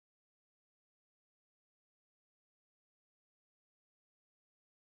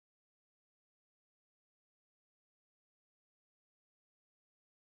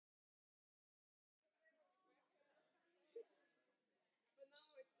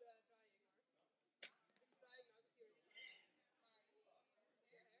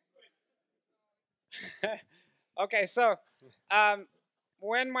Okay, so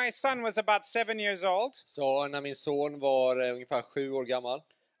when my son was about 7 years old, Så när min son var ungefär 7 år gammal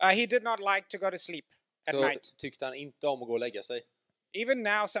he did not like to go to sleep at så night. tyckte han inte om att gå och lägga sig. Even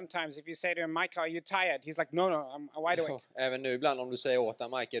now, sometimes if you say to him, Micah, are you tired? He's like, no, I'm wide awake. Även nu ibland om du säger åt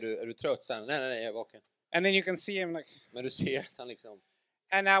honom, Mike, är du trött? Sen, nej, jag är vaken. And then you can see him like... Men du ser att han liksom...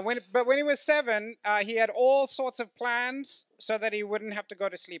 And when he was 7, he had all sorts of plans so that he wouldn't have to go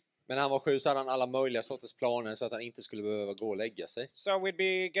to sleep. Men när han var 7 så hade han alla möjliga sorters planer så att han inte skulle behöva gå och lägga sig. So we'd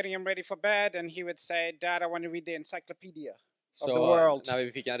be getting him ready for bed and he would say, Dad, I want to read the encyclopedia Så of the world. när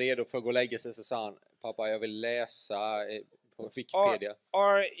vi fick han redo för att gå och lägga sig så sa han, pappa, jag vill läsa på Wikipedia.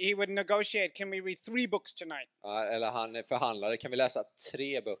 Or he would negotiate, can we read 3 books tonight? Eller han förhandlade, kan vi läsa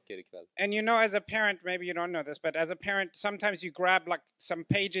 3 böcker ikväll? And you know, as a parent, maybe you don't know this, but as a parent, sometimes you grab like some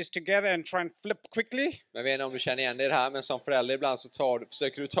pages together and try and flip quickly. Men jag vet inte om du känner igen det här, men som förälder ibland så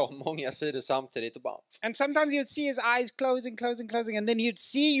försöker du ta många sidor samtidigt och bara... And sometimes you'd see his eyes closing, and then you'd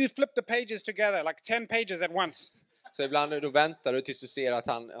see you flip the pages together, like 10 pages at once. Så ibland då väntar du tills du ser att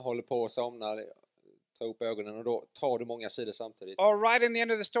han håller på att somna, ta upp ögonen och då tar du många sidor samtidigt. Or right in the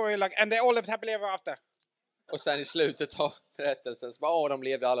end of the story, like, and they all lived happily ever after. Och sen i slutet av berättelsen så bara, de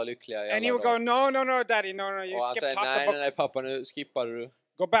levde alla lyckliga i and you would go, no, daddy, no, you skipped half the book. Nej, pappa, nu skippade du.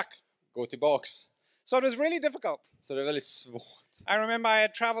 Go back. Gå tillbaks. So it was really difficult. Så det är väldigt svårt. I remember I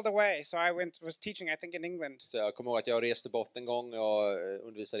had traveled away, so I was teaching, I think, in England. Så jag kommer ihåg att jag reste bort en gång och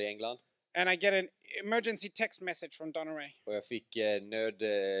undervisade i England. And I get an emergency text message from Donna Ray. Och jag fick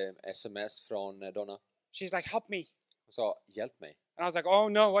nöd-sms från Donna. She's like, help me. Hon sa, hjälp mig. And I was like, oh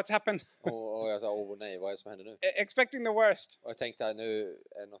no, what's happened? Och jag sa, nej, vad är det som händer nu? Expecting the worst. Och jag tänkte, nu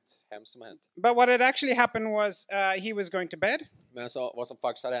är det något hemskt som har hänt. But what had actually happened was he was going to bed. Men så, vad som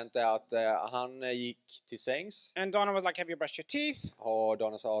faktiskt hade hänt är att han gick till sängs. And Donna was like, have you brushed your teeth? Och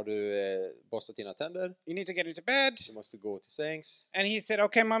Donna sa, har du borstat dina tänder? You need to get into bed. Du måste gå till sängs. And he said,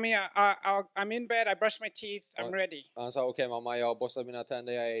 okay, mommy, I'm in bed. I brushed my teeth. I'm ready. Han sa, okej, mamma, jag har borstat mina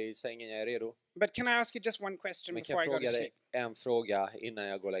tänder. Jag är i sängen, jag är redo. But can I ask you just one question Men before I go to sleep? en fråga innan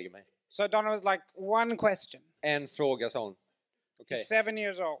jag går och lägger mig. So Donna was like, one question. En fråga, sa hon. Okay. He's 7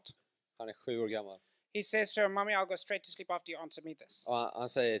 years old. Han är 7 år gammal. He says to her, mommy, I'll go straight to sleep after you answer me this. Och han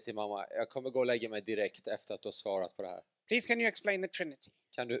säger till mamma, jag kommer gå och lägga mig direkt efter att du har svarat på det här. Please, can you explain the Trinity?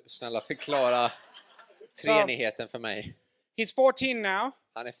 Kan du snälla förklara treenigheten för mig? He's 14 now.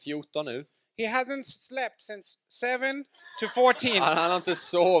 Han är 14 nu. He hasn't slept since 7 to 14. Han har inte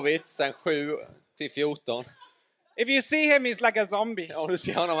sovit sedan 7 till 14. If you see him, he's like a zombie. Om du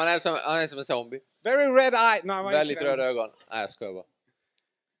ser honom, han är som en zombie. Very red eye. No, väldigt röda ögon. Nej, jag skojar bara.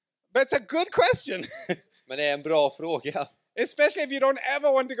 But it's a good question. Men det är en bra fråga. Especially if you don't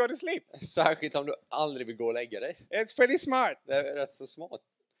ever want to go to sleep. Särskilt om du aldrig vill gå och lägga dig. It's pretty smart. Det är rätt så smart.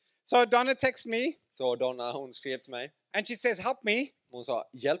 So Donna texts me. Så Donna, hon skrev till mig. And she says, help me. Hon sa,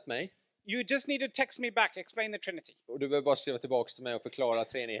 hjälp mig. You just need to text me back, explain the Trinity. Och du behöver bara skriva tillbaka till mig och förklara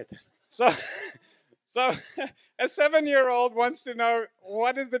treenigheten. So a 7-year-old wants to know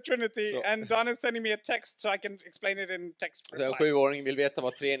what is the Trinity, and Donna's sending me a text so I can explain it in text. Så en 7-åring vill veta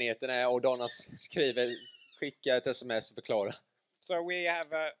vad treenigheten är och Donna skickar ett sms och förklarar. So we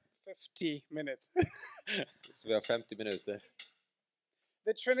have 50 minutes. Så vi har 50 minuter.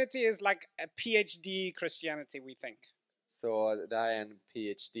 The Trinity is like a PhD Christianity, we think. Så det här är en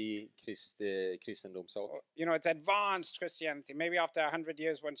PhD kristendomssak. You know, it's advanced Christianity. Maybe after 100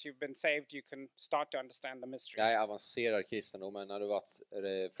 years, once you've been saved, you can start to understand the mystery. Det här är avancerad kristendom, men när du varit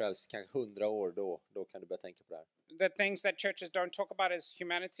frälst kanske 100 år, då kan du börja tänka på det här. The things that churches don't talk about is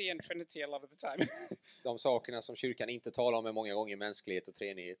humanity and Trinity a lot of the time. De sakerna som kyrkan inte talar om är många gånger mänsklighet och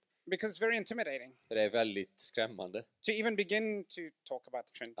treenighet. Because it's very intimidating. Det är väldigt skrämmande. To even begin to talk about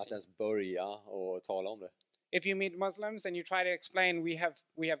the Trinity. Att ens börja och tala om det. If you meet Muslims and you try to explain we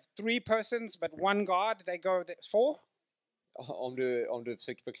have 3 persons but one God, they go 4. Om du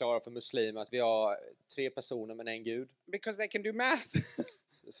försöker förklara för muslimer att vi har 3 personer men en gud. Because they can do math.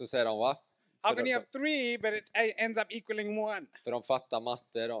 Så säger de, va? How can you have 3 but it ends up equaling 1? För de fattar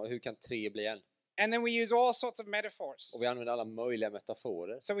matte, hur kan 3 bli en? And then we use all sorts of metaphors. Och vi använder alla möjliga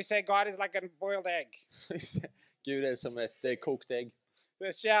metaforer. So we say God is like a boiled egg. Gud är som ett kokt ägg.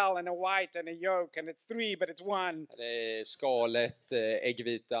 The shell and a white and a yolk and it's 3 but it's 1. Det är skalet,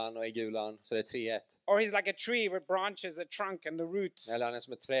 äggvitan och äggulan, så det är 3-1. Or he's like a tree with branches, a trunk and the roots. Eller han är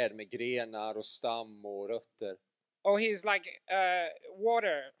som ett träd med grenar och stam och rötter. Or he's like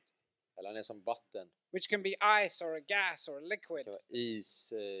water. Eller han är som vatten. Which can be ice or a gas or a liquid.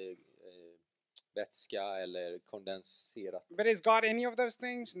 Is, vätska eller kondenserat. But is God any of those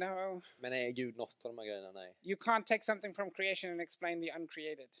things? No. Men är Gud något av de här grejerna? Nej. You can't take something from creation and explain the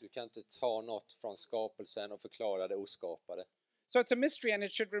uncreated. Du kan inte ta något från skapelsen och förklara det oskapade. So it's a mystery and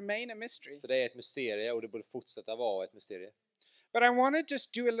it should remain a mystery. Så det är ett mysterium och det borde fortsätta vara ett mysterium. But I want to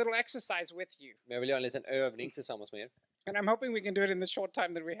just do a little exercise with you. Men jag vill göra en liten övning tillsammans med er. And I'm hoping we can do it in the short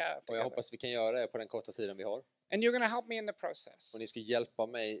time that we have. Och jag hoppas vi kan göra det på den korta tiden vi har. And you're going to help me in the process. Och ni ska hjälpa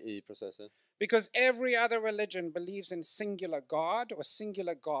mig i processen. Because every other religion believes in singular God or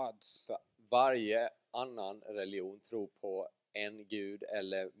singular gods. För varje annan religion tror på en gud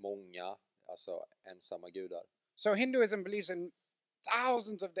eller många, alltså ensamma gudar. So Hinduism believes in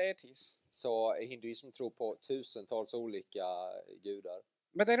thousands of deities. Så hinduism tror på tusentals olika gudar.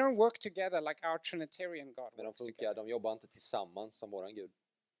 But they don't work together like our Trinitarian God Men works together. de jobbar inte tillsammans som våran gud.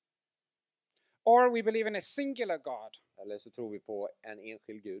 Or we believe in a singular God. Eller så tror vi på en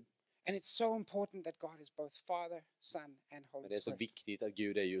enskild gud. And it's so important that God is both Father, Son and Holy Men det är så Spirit. viktigt att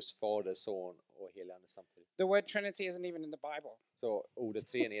Gud är just Fader, Son och Helig Ande samtidigt. The word Trinity isn't even in the Bible. Så ordet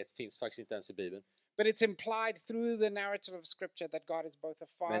treenighet finns faktiskt inte ens i Bibeln. But it's implied through the narrative of Scripture that God is both a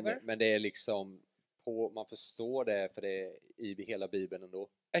Father, Men det är liksom man förstår det för det är i hela Bibeln ändå.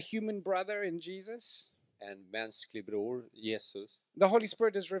 a human brother in Jesus. En mänsklig bror, Jesus. The Holy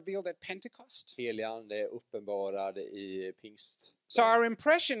Spirit is revealed at Pentecost. Helig Ande är uppenbarad i pingst. So our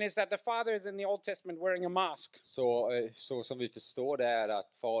impression is that the Father is in the Old Testament wearing a mask. Så som vi förstår det är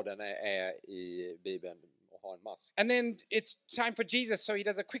att Fadern är i Bibeln och har en mask. And then it's time for Jesus, so he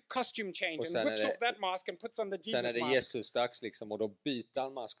does a quick costume change Och and sen whips off that mask and puts on the Sen är Jesus det mask. Jesus dags liksom och då byter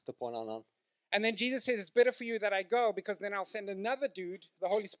han mask och tar på en annan. And then Jesus says it's better for you that I go because then I'll send another dude, the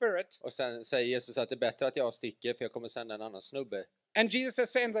Holy Spirit. Och sen säger Jesus att det är bättre att jag sticker för jag kommer sända en annan snubbe. And Jesus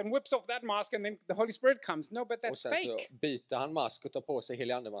ascends and whips off that mask and then the Holy Spirit comes. No, but Och that's sen fake. så byter han mask och tar på sig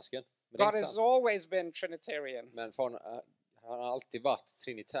helig andemasken. Men det är God inte has sant. always been Trinitarian. Men han har alltid varit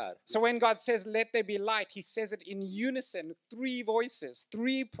trinitär. So when God says, let there be light, he says it in unison, three voices,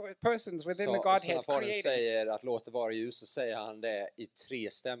 three persons within the Så när Godhead Fadern creating. säger att låt det vara ljus så säger han det i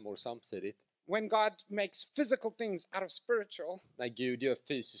 3 stämmor samtidigt. When God makes physical things out of spiritual, När Gud gör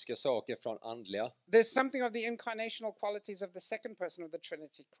fysiska saker från andliga there's something of the incarnational qualities of the second person of the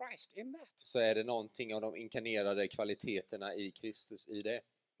Trinity, Christ, in that. så är det någonting av de inkarnerade kvaliteterna i Kristus i det.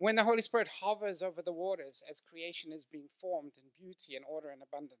 When the Holy Spirit hovers over the waters as creation is being formed in beauty and order and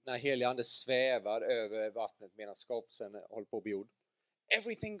abundance. När helig ande svävar över vattnet medan skapelsen håller på att bli gjord.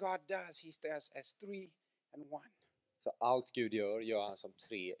 Everything God does, he does as three and one. Så allt Gud gör han som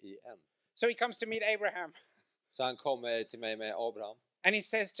 3 i en. So he comes to meet Abraham Så han kommer till mig med Abraham. and he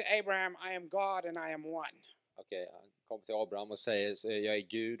says to Abraham, I am God and I am one. Okej, han kommer till Abraham och säger så jag är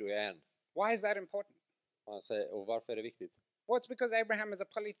Gud och jag är en. Why is that important? Och han säger, och varför är det viktigt? Well, it's because Abraham is a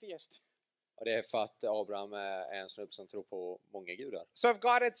polytheist. Och det är för att Abraham är en snubbe som tror på många gudar. So if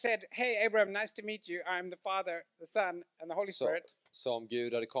God had said, hey Abraham, nice to meet you, I'm the Father, the Son and the Holy Spirit. Så om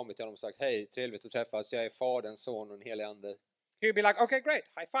Gud hade kommit till honom och sagt, hej, trevligt att träffas, jag är Fadern, Son och en helig ande. He would be like, okay, great,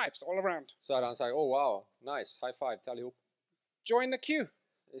 high fives all around. Så hade han sagt, oh wow, nice, high five till allihop. Join the queue.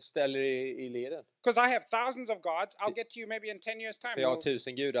 Ställ er i leden. Because I have thousands of gods. I'll get to you maybe in 10 years time. För jag har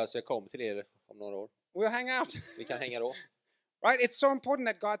 1000 gudar så jag kommer till er om några år. We'll hang out. Vi kan hänga då. Right? It's so important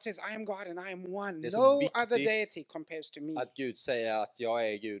that God says, I am God and I am one. Det är så No viktigt other deity compares to me. Att Gud säger att jag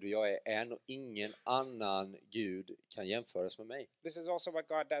är Gud och jag är en och ingen annan Gud kan jämföras med mig. This is also what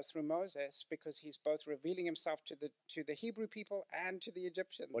God does through Moses because he's both revealing himself to the Hebrew people and to the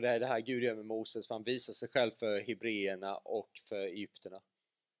Egyptians. Och det är det här Gud gör med Moses, för han visar sig själv för hebreerna och för egypterna.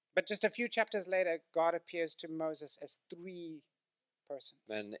 But just a few chapters later, God appears to Moses as 3 persons.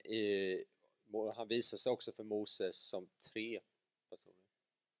 Men han visar sig också för Moses som 3 personer.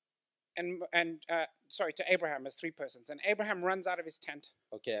 Sorry, to Abraham as 3 persons. And Abraham runs out of his tent.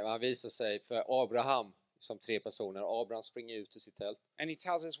 Okej, han visar sig för Abraham som 3 personer. Abraham springer ut ur sitt tält. And he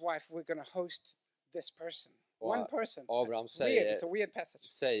tells his wife, we're going to host this person. Och One person. Abraham It's weird. It's a weird passage.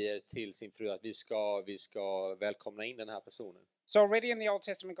 säger till sin fru att vi ska välkomna in den här personen. So already in the Old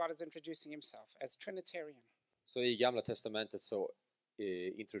Testament, God is introducing himself as Trinitarian. Så i Gamla testamentet så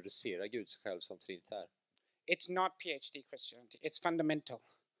introducerar Gud sig själv som trinitär. It's not PhD Christianity. It's fundamental.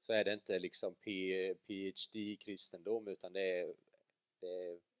 Så är det inte liksom PhD-kristendom utan det är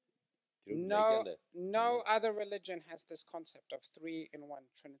grundläggande. No other religion has this concept of 3 in 1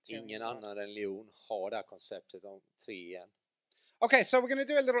 Trinitarian. Ingen annan religion har det här konceptet om 3 i en. Okay, so we're going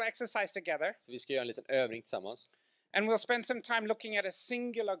to do a little exercise together. Så vi ska göra en liten övning tillsammans. And we'll spend some time looking at a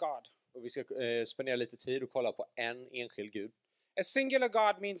singular God. Och vi ska spendera lite tid och kolla på en enskild Gud. A singular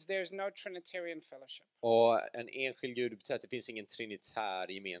God means there's no Trinitarian fellowship. Och en enskild Gud betyder att det finns ingen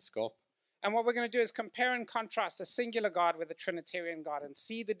trinitär gemenskap. And what we're going to do is compare and contrast a singular God with a Trinitarian God and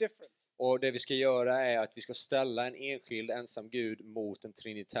see the difference. Och det vi ska göra är att vi ska ställa en enskild ensam Gud mot en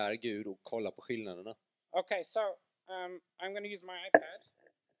trinitär Gud och kolla på skillnaderna. Okay, so I'm going to use my iPad.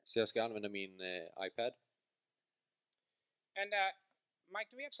 Så jag ska använda min iPad. And Mike,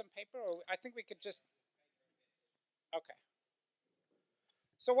 do we have some paper? Or I think we could just... Okay.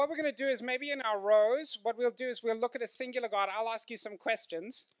 So what we're going to do is maybe in our rows, what we'll do is we'll look at a singular God. I'll ask you some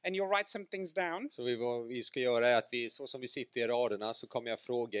questions and you'll write some things down. Så vi ska göra är att så som vi sitter i raderna så kommer jag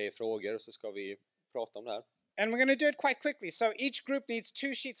fråga er frågor och så ska vi prata om det här. And we're going to do it quite quickly. So each group needs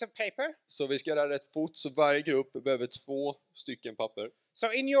 2 sheets of paper. Så vi ska göra det rätt fort, så varje grupp behöver 2 stycken papper.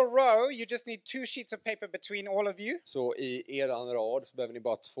 So in your row, you just need 2 sheets of paper between all of you. Så i eran rad så behöver ni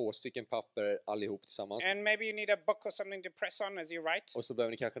bara 2 stycken papper allihop tillsammans. And maybe you need a book or something to press on as you write. Och så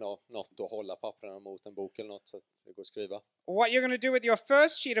behöver ni kanske något att hålla papperna mot, en bok eller något så att det går att skriva. What you're going to do with your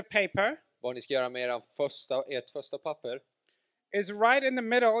first sheet of paper Vad ni ska göra med ert första papper is right in the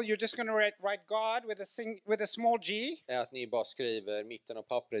middle, you're just going to write God with a small g. är att ni bara skriver mitten av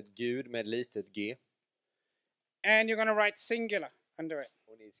pappret Gud med litet g. And you're going to write singular under it.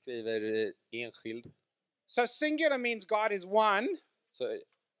 Och ni skriver enskild. So singular means God is one.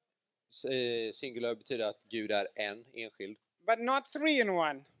 Så singular betyder att Gud är en, enskild. But not 3 in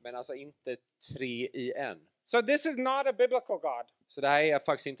one. Men alltså inte 3 i en. So this is not a biblical God. Så det här är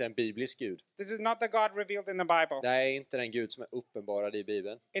faktiskt inte en biblisk Gud. This is not the God revealed in the Bible. Det här är inte den Gud som är uppenbarad i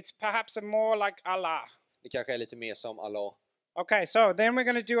Bibeln. It's perhaps more like Allah. Det kanske är lite mer som Allah. Okay, so then we're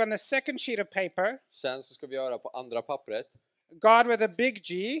going to do on the second sheet of paper, Sen så ska vi göra på andra pappret. God with a big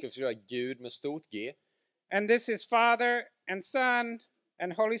G. Ska vi göra Gud med stort G. And this is Father and Son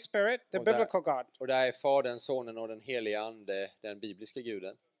and Holy Spirit, the biblical God. Och det är Fadern, Sonen och den heliga Ande, den bibliska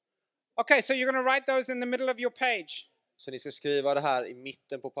guden. Okay, so you're going to write those in the middle of your page. Så ni ska skriva det här i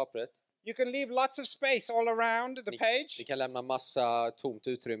mitten på pappret. You can leave lots of space all around the page. Ni kan lämna massa tomt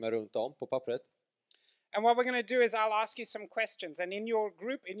utrymme runt om på pappret. And what we're going to do is I'll ask you some questions. And in your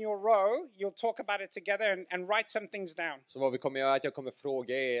group, in your row, you'll talk about it together and write some things down. Så vad vi kommer göra är att jag kommer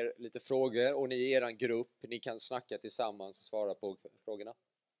fråga er lite frågor. Och ni i er grupp, ni kan snacka tillsammans och svara på frågorna.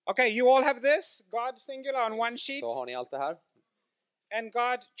 Okay, you all have this. God singular on one sheet. Så har ni allt det här. And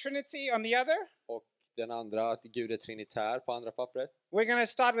God Trinity on the other. Och den andra, att Gud är trinitär på andra pappret. We're going to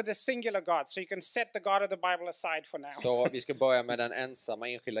start with the singular God. So you can set the God of the Bible aside for now. Så vi ska börja med den ensamma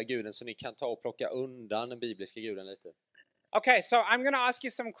enskilda guden. Så ni kan ta och plocka undan den bibliska guden lite. Okay, so I'm going to ask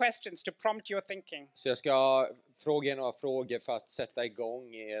you some questions to prompt your thinking. Så jag ska fråga er några frågor för att sätta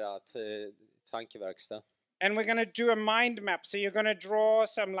igång ert tankeverkstad. And we're going to do a mind map. So you're going to draw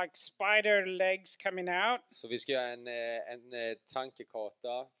some like spider legs coming out. Så vi ska göra en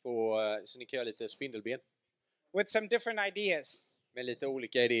tankekarta på, så ni kan göra lite spindelben. With some different ideas. Med lite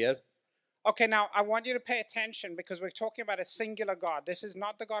olika idéer. Okay, now I want you to pay attention because we're talking about a singular God. This is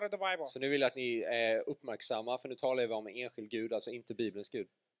not the God of the Bible. Så nu vill jag att ni är uppmärksamma, för nu talar vi om en enskild Gud, alltså inte Bibelns Gud.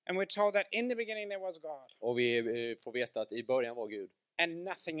 And we're told that in the beginning there was God. Och vi får veta att i början var Gud. And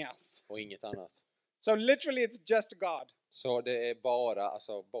nothing else. Och inget annat. So literally it's just God. Så det är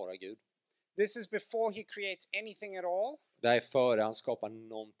bara Gud. This is before he creates anything at all. Det är före han skapar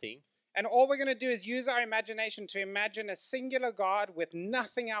någonting. And all we're going to do is use our imagination to imagine a singular God with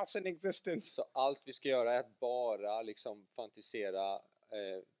nothing else in existence. Så allt vi ska göra är att bara liksom fantisera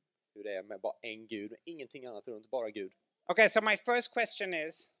hur det är med bara en Gud. Ingenting annat runt, bara Gud. Okay, so my first question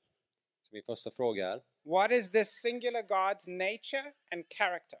is, Så min första fråga är, what is this singular God's nature and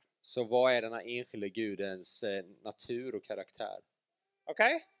character? så vad är den här enskilda Gudens natur och karaktär?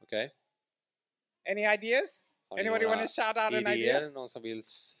 Okay? Okej? Any ideas? Har ni Anybody några want to shout out an idéer? idea? Någon som vill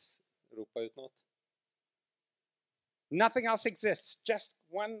ropa ut något? Nothing else exists, just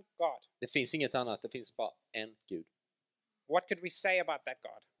one God. Det finns inget annat, det finns bara en Gud. What could we say about that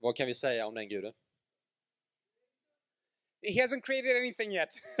God? Vad kan vi säga om den Guden? He hasn't created anything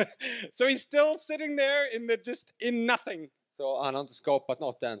yet. So he's still sitting there in nothing. Så han har inte skapat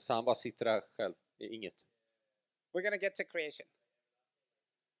något än, så han bara sitter där själv i inget. We're going to get to creation.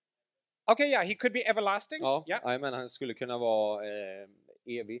 Okay, yeah, he could be everlasting. Ja, Yeah. men han skulle kunna vara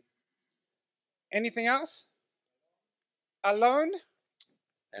evig. Anything else? Alone?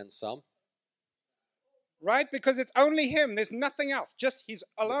 Ensam. Right? Because it's only him. There's nothing else. Just he's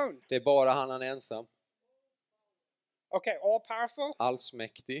alone. Det är bara han är ensam. Okay, all powerful?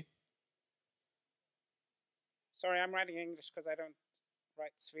 Allsmäktig. Sorry, I'm writing English because I don't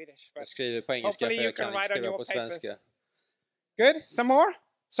write Swedish. Jag But skriver på engelska för hopefully you jag can kan inte write on skriva your på papers. svenska. Good? Some more?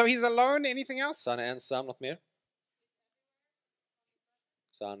 So he's alone. Anything else? Så han är ensam, något mer?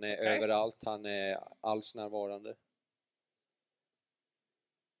 Så han är Okej. överallt, han är allsnärvarande.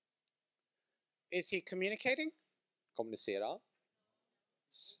 Is he communicating? Kommunicera.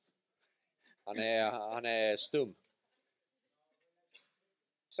 Han är stum.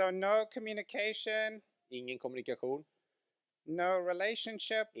 So no communication, Ingen kommunikation. no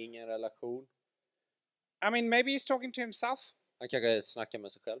relationship. Ingen relation. I mean, maybe he's talking to himself Han kanske snackar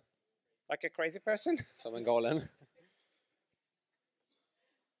med sig själv. like a crazy person. Som en galen.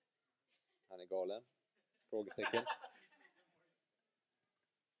 Han är galen. Frågetecken.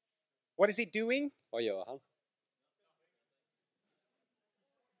 What is he doing? Vad gör han?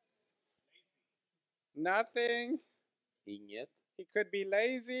 Nothing. Inget. He could be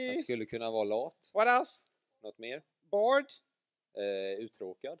lazy. Han skulle kunna vara lat. What else? Något mer? Bored.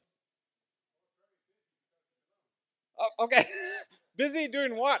 Uttråkad. Oh, okay. Busy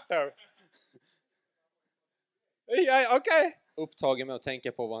doing what though? Yeah, okay. Upptagen med att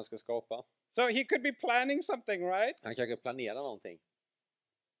tänka på vad han ska skapa. So he could be planning something, right? Han kanske planerar någonting.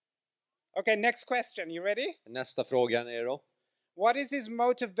 Okay, next question. You ready? Nästa fråga är då. What is his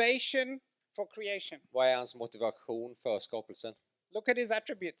motivation for creation? Vad är hans motivation för skapelsen? Look at his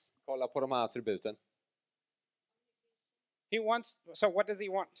attributes. Kolla på de här attributen. He wants, so what does he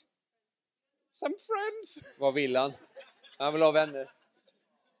want? Some friends. Vad vill han? Han vill ha vänner.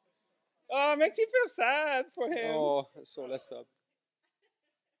 Oh, it makes you feel sad for him. Så ledsen.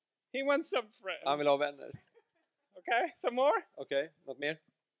 He wants some friends. Han vill ha vänner. Okay, some more? Okej, något mer?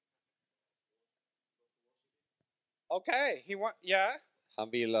 Okay, yeah. Han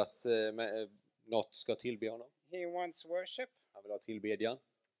vill att något ska tillbe honom. He wants worship. Han vill ha tillbedjan.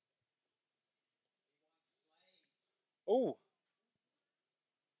 Oh.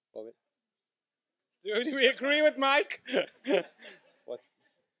 Vad vill? Do we agree with Mike? What?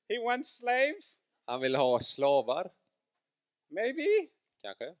 He wants slaves? Han vill ha slavar. Maybe?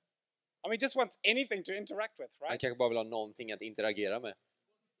 Kanske. I mean, just wants anything to interact with, Han right? kanske bara vill ha någonting att interagera med.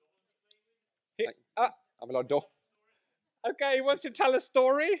 He, Han vill ha okay, he wants to tell a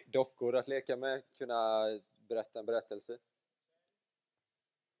story. dockor att leka med. Kunna berätta en berättelse.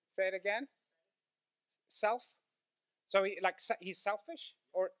 Say it again. Self. So he's selfish?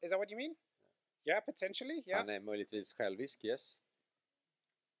 Or is that what you mean? Yeah, potentially. Yeah. Han är möjligtvis självisk, yes.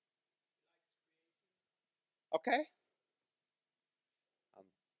 Okay.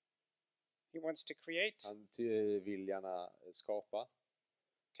 He wants to create. Han vill gärna skapa.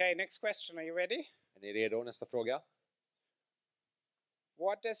 Okay, next question. Are you ready? Är ni redo? Nästa fråga.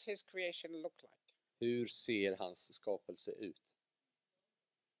 What does his creation look like? Hur ser hans skapelse ut?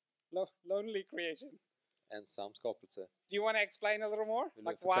 Lonely creation. Ensam skapelse. Do you want to explain a little more? Vill du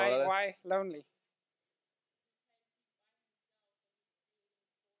Like förklara det? why lonely?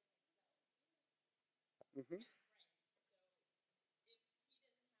 Mm-hmm.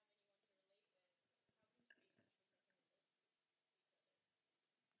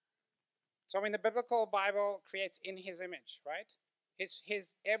 So I mean, the biblical Bible creates in his image, right?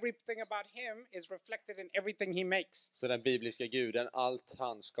 His everything about him is reflected in everything he makes. Så den bibliska guden, allt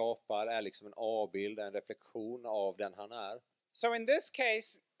han skapar är liksom en avbild, en reflektion av den han är. So in this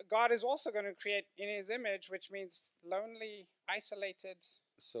case, God is also going to create in his image, which means lonely, isolated.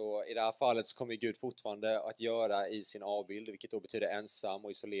 Så i det här fallet så kommer Gud fortfarande att göra i sin avbild, vilket då betyder ensam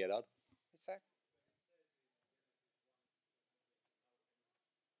och isolerad. Is that?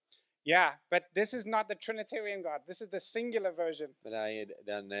 Yeah, but this is not the Trinitarian God. This is the singular version. Men det här är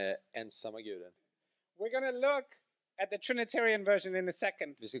den ensamma guden. We're going to look at the Trinitarian version in a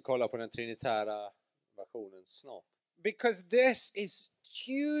second. Vi ska kolla på den trinitära versionen snart. Because this is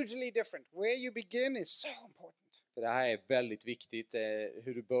hugely different. Where you begin is so important. För det här är väldigt viktigt.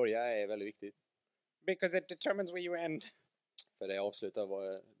 Hur du börjar är väldigt viktigt. Because it determines where you end. För det avslutar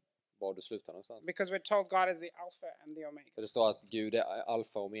var du slutar någonstans. Because we're told God is the Alpha and the Omega. För det står att Gud är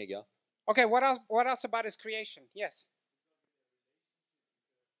alfa och omega. Okay, what else about his creation? Yes.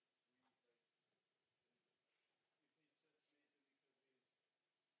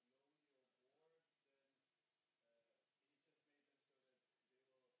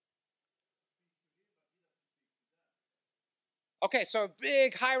 Okay, so a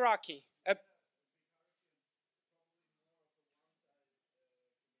big hierarchy.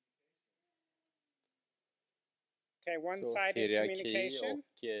 Okay, Så one-sided hierarki communication.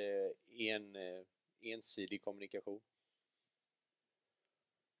 och ensidig kommunikation.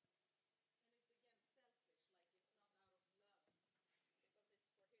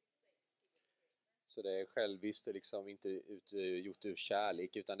 Så det är själviskt och liksom inte gjort ur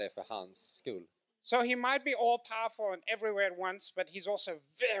kärlek, utan det är för hans skull. So he might be all powerful and everywhere at once, but he's also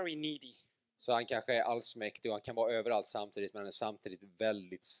very needy. Så han kanske är allsmäktig och han kan vara överallt samtidigt, men han är samtidigt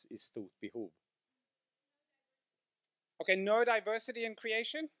väldigt i stort behov. Okay, no diversity in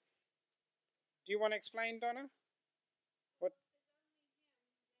creation. Do you want to explain, Donna? What?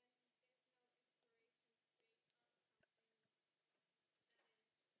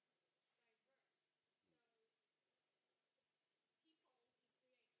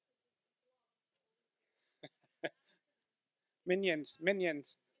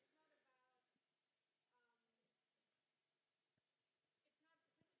 Minions.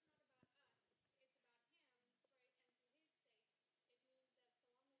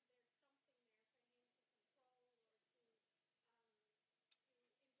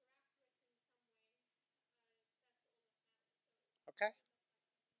 Okay.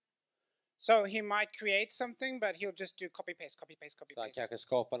 So he might create something, but he'll just do copy paste, copy paste, copy Så han paste. kanske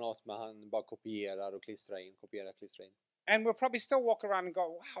skapar något men han bara kopierar och klistrar in, klistrar in. And we'll probably still walk around and go,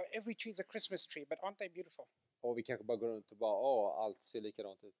 wow, every tree's a Christmas tree, but aren't they beautiful? Och vi kanske bara går runt och bara, allt ser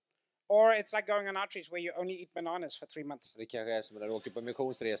likadant ut. Or it's like going on outreach where you only eat bananas for 3 months. Det kanske är som när du åker på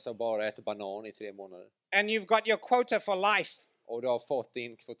missionsresa och bara äter banan i 3 månader. And you've got your quota for life. Och du har fått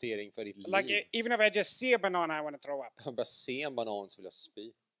din kvotering för ditt liv. Like even if I just see a banana, I want to throw up. Om jag bara ser en banan så vill jag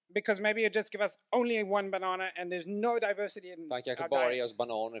spy. Because maybe you just give us only one banana and there's no diversity in Han kanske our bara ger diet. oss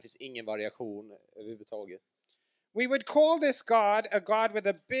bananer, det finns ingen variation överhuvudtaget. We would call this God a God with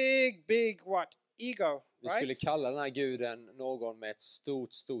a big what? Ego, Vi skulle right? kalla den här guden någon med ett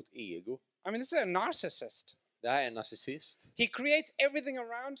stort ego. I mean, this is a narcissist. Det här är en narcissist. He creates everything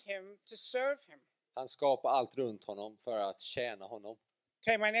around him to serve him. Han skapar allt runt honom för att tjäna honom.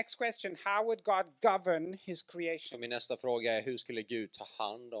 Okay, my next question, how would God govern his Så creation? min nästa fråga är, hur skulle Gud ta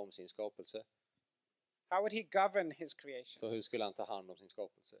hand om sin skapelse? How would he govern his creation? Så hur skulle han ta hand om sin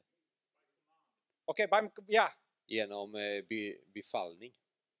skapelse? Okay, yeah. Genom befallning.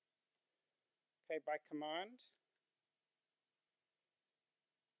 Okay, by command.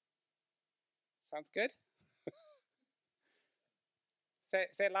 Sounds good. say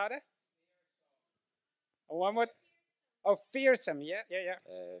it louder. One more. Oh, fearsome. Yeah.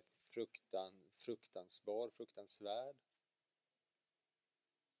 Fruktansvärd.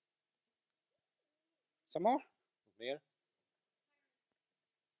 Some more. Mer?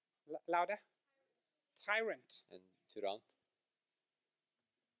 Louder. Tyrant. En tyrant.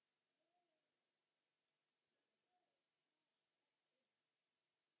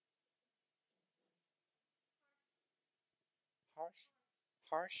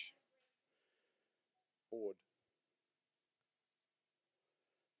 Harsh. Hård.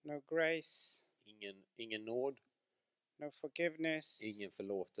 No grace. Ingen nåd. No forgiveness. Ingen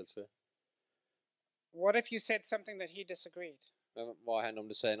förlåtelse. What if you said something that he disagreed? Men vad händer om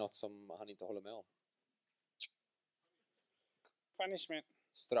du säger något som han inte håller med om? Punishment.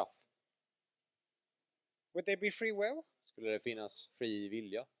 Straff. Would there be free will? Skulle det finnas fri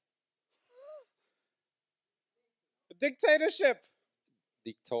vilja? Dictatorship.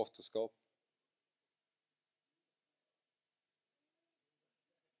 Diktatorskap.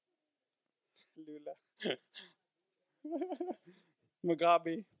 Lula.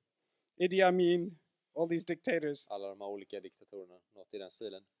 Mugabe. Idi Amin. All these dictators. Alla de här olika diktatorerna. Något i den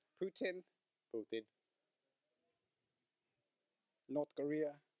stilen. Putin. North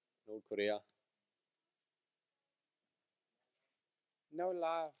Korea. Nordkorea. No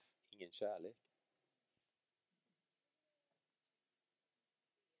love. Ingen kärlek.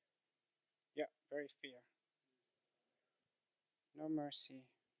 Yeah, very fear. No mercy.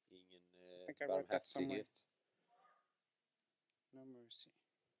 Ingen think I wrote that somewhere. barmhärtighet. No mercy.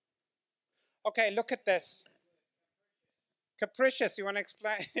 Okay, look at this. Capricious, you want to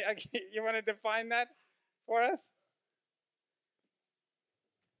explain? You want to define that for us?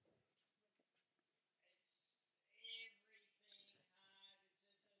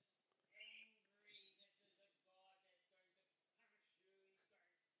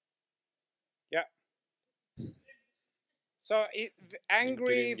 Yeah. So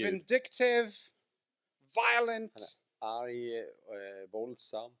angry, Gud. vindictive, violent. Arg,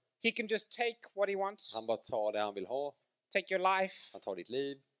 våldsam. He can just take what he wants, Han bara tar det han vill ha. take your life. Han tar ditt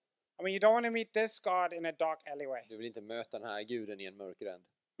liv. I mean, you don't want to meet this God in a dark alleyway Du vill inte möta den här guden i en mörk gränd.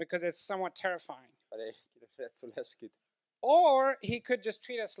 because it's somewhat terrifying. För det är rätt så läskigt. Or he could just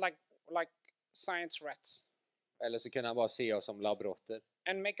treat us like science rats Eller så kan han bara se oss som labbrotter.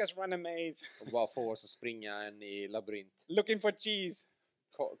 and make us run a maze Och bara få oss att springa en i labyrint. looking for cheese.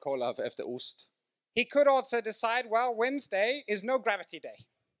 Kolla efter ost. He could also decide, well, Wednesday is no gravity day.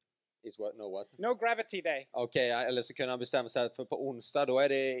 Is what? No what? No gravity day. Okej, eller så kan han bestämma sig för på onsdag då är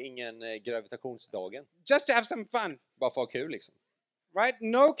det ingen gravitationsdagen. Just to have some fun, Bara för att ha kul liksom. right?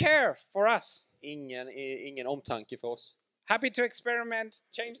 No care for us. Ingen omtanke för oss. Happy to experiment,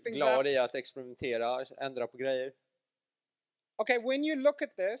 change things Glad up. i att experimentera, ändra på grejer. Okay, when you look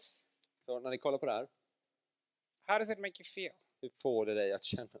at this, Så när ni kollar på det här, how does it make you feel? hur får det dig att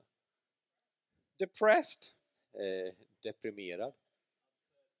känna? Depressed? Deprimerad?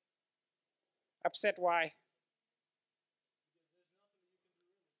 Upset? Why?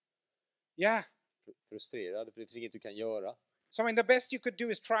 Yeah. Frustrerad, för det finns inget du kan göra. So I mean, the best you could do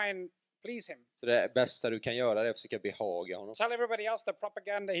is try and please him. Så det bästa du kan göra är att försöka behaga honom. Tell everybody else the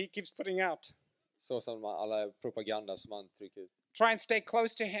propaganda he keeps putting out. Så som alla propaganda som man trycker ut. Try and stay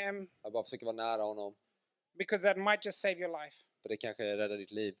close to him, Att bara försöka vara nära honom. because that might just save your life. För det kanske räddar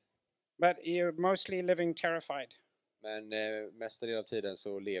ditt liv. But you're mostly living terrified. Men mesta delen av tiden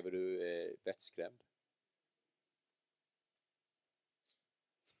så lever du vettskrämd.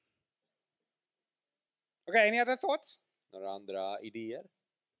 Okay, any other thoughts? Några andra idéer?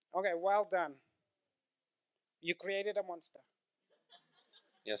 Okay, well done. You created a monster.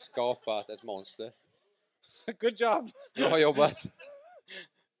 Ni har skapat ett monster. Good job. Bra jobbat!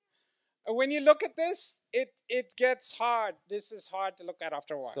 When you look at this, it gets hard. This is hard to look at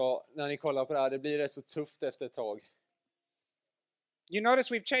after a while. Så när ni kollar på det här, det blir rätt så tufft efter ett tag. You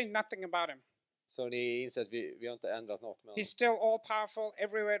notice we've changed nothing about him. Så ni inser att vi har inte ändrat något med He's honom. still all powerful,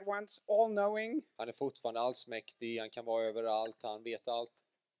 everywhere at once, all knowing. Han är fortfarande allsmäktig, han kan vara överallt, han vet allt.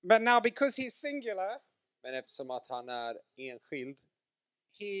 But now, because he's singular, Men eftersom att han är enskild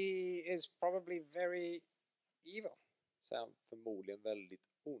he is probably very evil. så är han förmodligen väldigt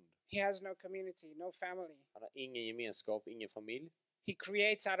ond. He has no community, no family. Han har ingen gemenskap, ingen familj. He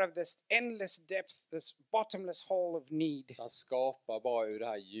creates out of this endless depth, this bottomless hole of need. Han skapar bara ur det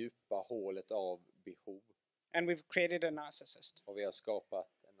här djupa hålet av behov. And we've created a narcissist, Och vi har skapat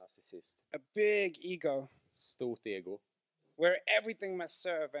en narcissist. a big ego, Stort ego. where everything must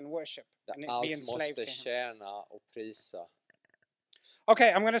serve and worship and Där be allt enslaved to måste him. tjäna och prisa.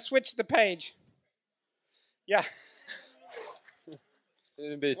 Okay, I'm going to switch the page. Yeah,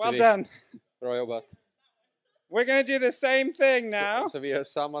 Nu byter well vi. done. Bra jobbat. We're going to do the same thing now. Så vi gör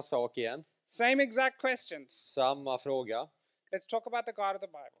samma sak igen. Same exact questions. Samma fråga. Let's talk about the God of the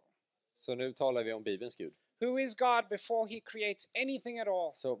Bible. Så nu talar vi om Bibelns Gud. Who is God before he creates anything at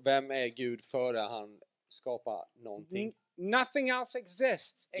all? Så vem är Gud före han skapar någonting? Nothing else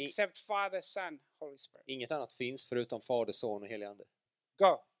exists except Father, Son, Holy Spirit. Inget annat finns förutom Fader, Son och Helig Ande.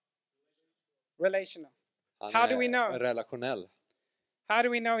 Go. Relational. Han How do we know? är relationell. How do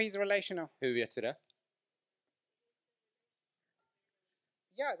we know he's relational? Hur vet vi det?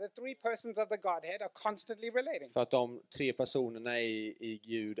 Yeah, the three persons of the Godhead are constantly relating. För att de tre personerna i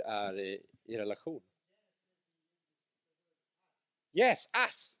Gud är i relation. Yes,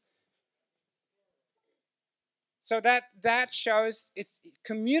 us. So that shows it's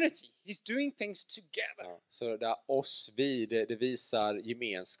community. He's doing things together. Ja, så där oss, det visar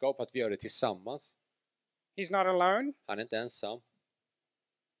gemenskap, att vi gör det tillsammans. He's not alone. Han är inte ensam.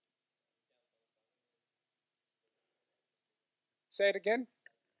 Say it again.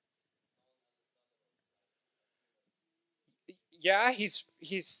 Yeah,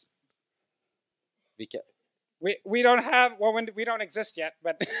 he's Vilka, we don't have, well, we don't exist yet,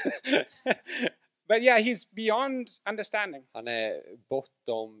 but but yeah, he's beyond understanding. han är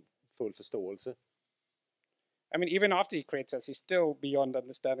bortom full förståelse. I mean, even after he creates us, he's still beyond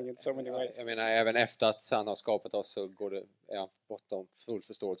understanding in so many ways. Jag menar, även efter att han har skapat oss så är han bortom full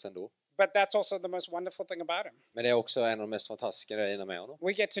förståelse ändå. But that's also the most wonderful thing about him. Men det är också en av de mest fantastiska grejerna med honom.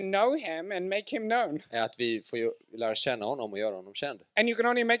 We get to know him and make him known. Är att vi får lära känna honom och göra honom känd. And you can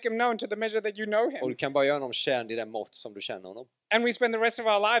only make him known to the measure that you know Och him. du kan bara göra honom känd i den mått som du känner honom. And we spend the rest of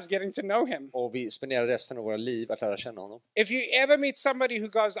our lives getting to know him. Och vi spenderar resten av våra liv att lära känna honom. If you ever meet somebody who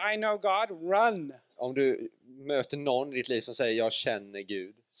goes, I know God, run Om du möter någon i ditt liv som säger jag känner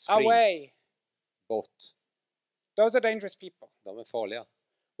Gud, spring away. bort. Those are dangerous people. De är farliga.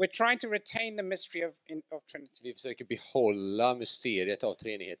 We're trying to retain the mystery of Trinity. Vi försöker behålla mysteriet av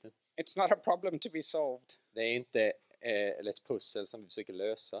treenigheten. It's not a problem to be solved. Det är inte ett pussel som vi försöker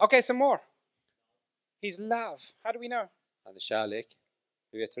lösa. Okay, some more. He's love. How do we know? Han är kärlek.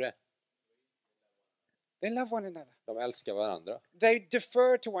 Hur vet vi det? They love one another. De älskar varandra. They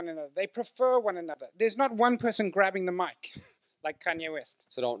defer to one another. They prefer one another. There's not one person grabbing the mic, like Kanye West.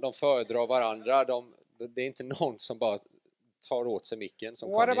 Så de föredrar varandra. Det är inte någon som bara tar åt sig micken.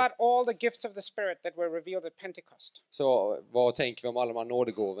 Som What Kanye. about all the gifts of the Spirit that were revealed at Pentecost? Så vad tänker vi om alla de här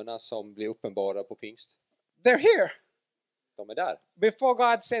nådegåvorna som blir uppenbara på pingst? They're here. De är där. Before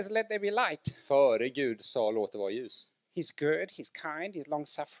God says, let there be light. Före Gud sa låt det vara ljus. He's good, he's kind, he's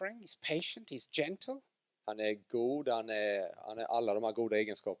long-suffering, he's patient, he's gentle. Han är god, han är alla de här goda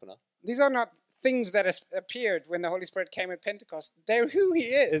egenskaperna. These are not things that appeared when the Holy Spirit came at Pentecost. They're who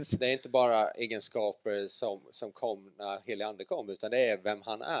he is. Det är inte bara egenskaper som kom när helig ande kom, utan det är vem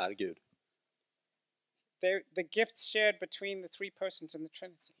han är, Gud. the gifts shared between the three persons in the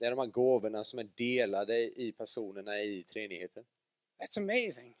Trinity. Det är de här gåvorna som är delade i personerna i treenigheten. That's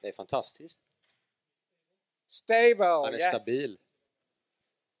amazing. Det är fantastiskt. Stable, Han är yes. stabil.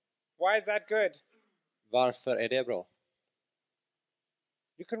 Why is that good? Varför är det bra?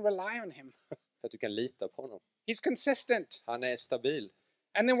 You can rely on him. För att du kan lita på honom. He's consistent. Han är stabil.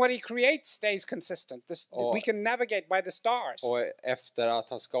 And then what he creates stays consistent. Och- We can navigate by the stars. Och efter att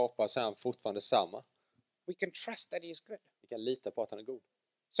han skapar så är han fortfarande samma. We can trust that he is good. Vi kan lita på att han är god.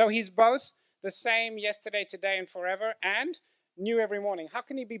 So he's both the same yesterday, today and forever and new every morning. How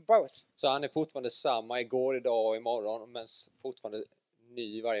can he be both? Så han är fortfarande samma igår, idag och imorgon, men fortfarande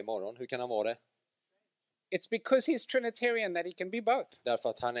ny varje morgon. Hur kan han vara det? It's because he's Trinitarian that he can be both. Därför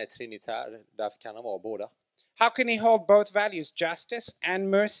att han är trinitär. Därför kan han vara båda. How can he hold both values, justice and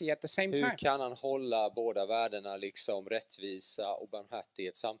mercy at the same Hur time? kan han hålla båda värdena, liksom rättvisa och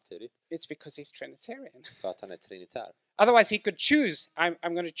barmhärtighet samtidigt? It's because he's Trinitarian. För att han är trinitär. Otherwise, he could choose.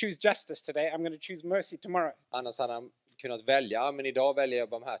 I'm going to choose justice today. I'm going to choose mercy tomorrow. Annars hade han kunnat välja, men idag väljer jag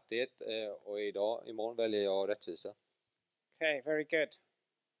barmhärtighet och imorgon väljer jag rättvisa. Okay, very good.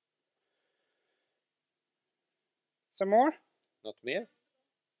 Some more? Något mer?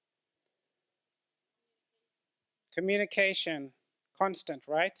 Communication, constant,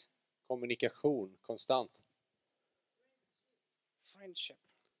 right? Kommunikation, konstant. Friendship.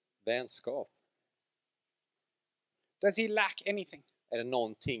 Vänskap. Does he lack anything? Är det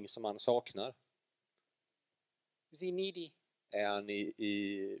någonting som han saknar? Is he needy? Är han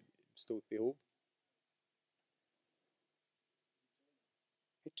i stort behov?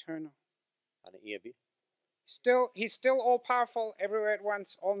 Eternal. Han är evig. He's still all powerful, everywhere at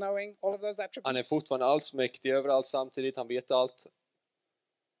once, all knowing, all of those attributes. Han är fortfarande allsmäktig överallt samtidigt. Han vet allt.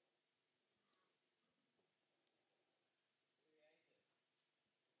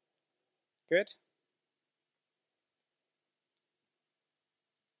 Good.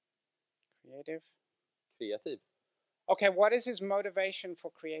 Creative. Kreativ. Okay, what is his motivation for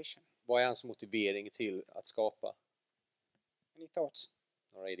creation? Vad är hans motivering till att skapa? Any thoughts?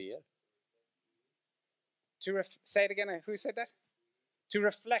 Några idéer? Say it again. Who said that? To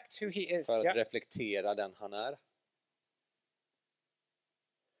reflect who he is. För att Yeah. reflektera den han är.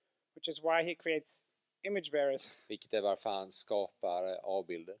 Which is why he creates image bearers. Vilket är varför han skapar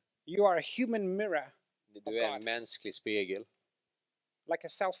avbilder. You are a human mirror, Du är en mänsklig spegel. like a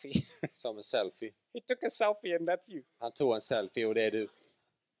selfie. Som en selfie. He took a selfie and that's you. Han tog en selfie och det är du.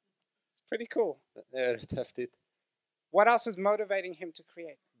 It's pretty cool. Det är rätt häftigt. What else is motivating him to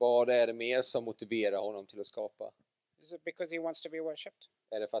create? Vad är det mer som motiverar honom till att skapa? Is it because he wants to be worshipped?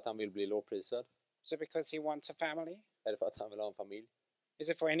 Är det för att han vill bli lovprisad? Is it because he wants a family? Är det för att han vill ha en familj? Is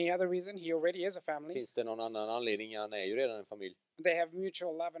it for any other reason? He already is a family. Finns det någon annan anledning? Han är ju redan en familj. They have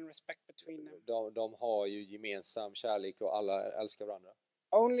mutual love and respect between them. De har ju gemensam kärlek och alla älskar varandra.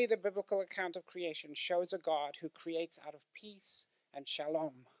 Only the biblical account of creation shows a God who creates out of peace and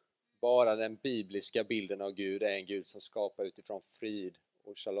shalom. Bara den bibliska bilden av Gud är en Gud som skapar utifrån frid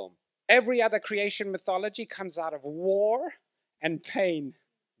och shalom. Every other creation mythology comes out of war and pain.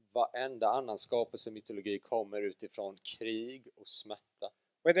 Varenda annan skapelsemytologi kommer utifrån krig och smärta.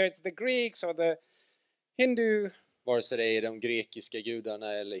 Whether it's the Greeks or the Hindu, Vare sig det är de grekiska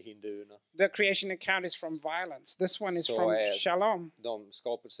gudarna eller hinduerna. the creation account is from violence. This one is Så from är shalom, de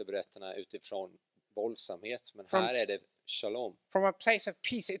skapelseberättelserna utifrån våldsamhet. Men här är det shalom. from a place of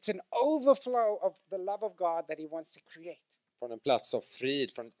peace. It's an overflow of the love of God that he wants to create. Från en plats av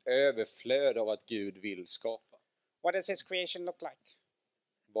frid, från ett överflöd av att Gud vill skapa. What does his creation look like?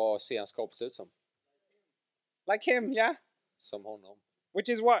 Vad ser hans skapelse ut som? Like him, yeah? Som honom. Which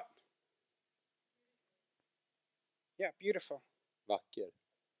is what? Yeah, beautiful. Vacker.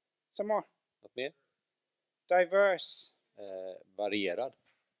 Some more. Något mer? Diverse. Varierad.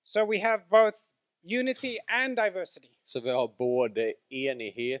 So we have both unity and diversity. Så vi har både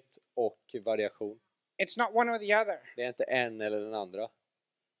enighet och variation. It's not one or the other. Det är inte en eller den andra.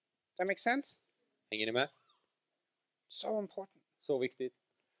 That makes sense? Hänger ni med? So important. Så viktigt.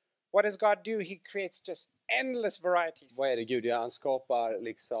 What does God do? He creates just endless varieties. Vad är det Gud gör? Han skapar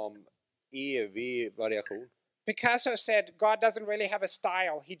liksom evig variation. Picasso said God doesn't really have a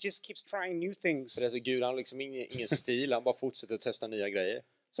style. He just keeps trying new things. För det är så Gud, han har liksom ingen stil. Han bara fortsätter att testa nya grejer.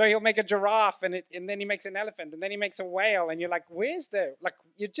 So he'll make a giraffe and then he makes an elephant and then he makes a whale and you're like, where's the, like,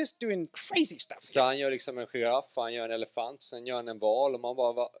 you're just doing crazy stuff. Så han gör liksom en giraff, han gör en elefant, sen gör han en val och man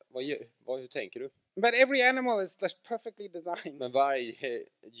bara, hur tänker du? But every animal is just perfectly designed. Men varje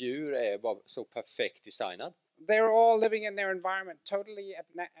djur är bara så perfekt designad. They're all living in their environment, totally at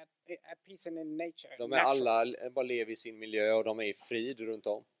peace and in nature. De är alla bara lever i sin miljö och de är i frid runt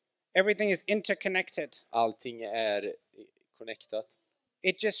om. Everything is interconnected. Allting är connectat.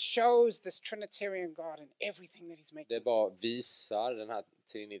 It just shows this Trinitarian God in everything that he's Det making. bara visar den här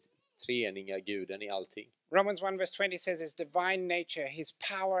treeniga guden i allting. Romans 1 verse 20 says his divine nature, his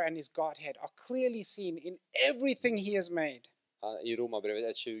power and his Godhead are clearly seen in everything he has made. I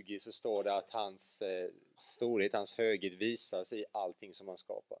Romarbrevet 1:20 så står det att hans storhet, hans höghet visas i allting som han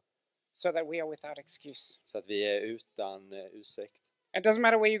skapar. So that we are without excuse. Så att vi är utan ursäkt. It doesn't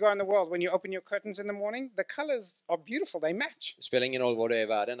matter where you go in the world. When you open your curtains in the morning, the colors are beautiful. They match. Det spelar ingen roll var du är i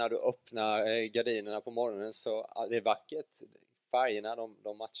världen. När du öppnar gardinerna på morgonen så det är vackert. Färgerna,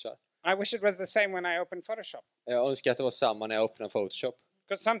 de matchar. I wish it was the same when I open Photoshop. Jag önskar att det var samma när jag öppnar Photoshop.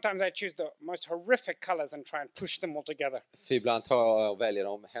 Because sometimes I choose the most horrific colors and try and push them all together. För ibland tar jag och väljer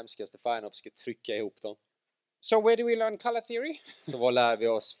de hemskaste färgerna och försöker trycka ihop dem. So where do we learn color theory? Så vad lär vi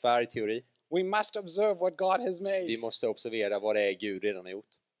oss färgteori? We must observe what God has made. Vi måste observera vad det är Gud redan har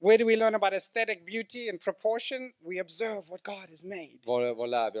gjort. Where do we learn about aesthetic beauty and proportion? We observe what God has made. Vad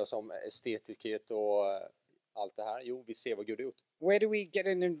lär vi oss om estetikhet och allt det här? Jo, vi ser vad Gud har gjort. Where do we get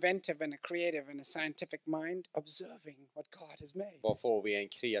an inventive and a creative and a scientific mind? Observing what God has made. Var får vi en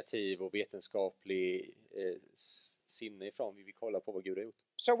kreativ och vetenskaplig sinne ifrån? Vi vill kolla på vad Gud har gjort.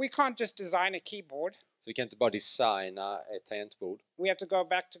 So we can't just design a keyboard. Så vi kan inte bara designa ett tangentbord. We have to go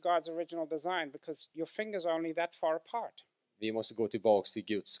back to God's original design because your fingers are only that far apart. Vi måste gå tillbaks till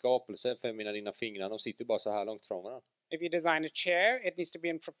Guds skapelse, för dina fingrar, de sitter bara så här långt från varandra. If you design a chair, it needs to be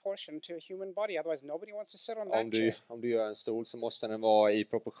in proportion to a human body. Otherwise, nobody wants to sit on that chair. Om du gör en stol så måste den vara i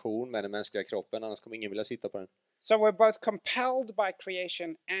proportion med den mänskliga kroppen, annars kommer ingen vilja sitta på den. So we're both compelled by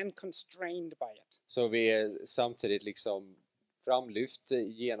creation and constrained by it. Så vi är samtidigt liksom framlyft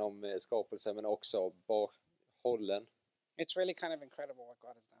genom skapelsen, men också bakhållen. It's really kind of incredible what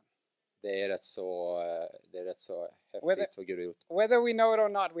God has done. Det är rätt så häftigt vad Gud har gjort. Whether we know it or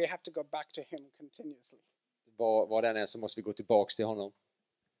not, we have to go back to him continuously. Vad den är så måste vi gå tillbaks till honom.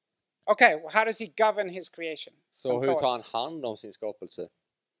 Okay, well, how does he govern his creation? Så hur tar han hand om sin skapelse?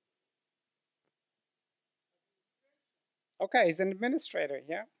 Okay, he's an administrator,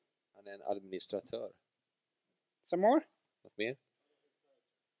 yeah. Han är en administratör. Some more? Något mer?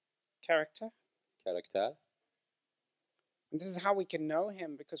 Character. Karaktär. And this is how we can know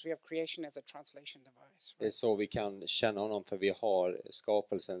him because we have creation as a translation device. Det är så vi kan känna honom, för vi har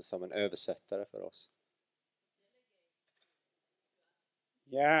skapelsen som en översättare för oss.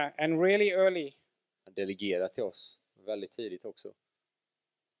 Yeah, and really early. Han delegerar till oss väldigt tidigt också.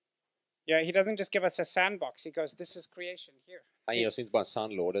 Yeah, he doesn't just give us a sandbox. He goes, this is creation here. Han ger oss inte bara en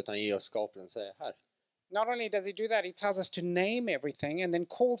sandlåda, utan han ger oss skapelsen och säger här. Not only does he do that, he tells us to name everything and then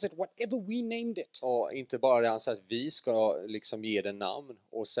calls it whatever we named it. Och inte bara det, han säger att vi ska liksom ge det namn,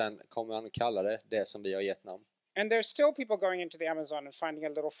 och sen kommer han att kalla det som vi har gett namn. And there's still people going into the Amazon and finding a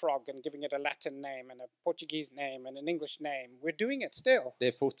little frog and giving it a Latin name and a Portuguese name and an English name. We're doing it still. Det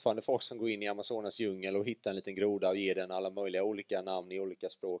är fortfarande folk som går in i Amazonas djungel och hittar en liten groda och ger den alla möjliga olika namn i olika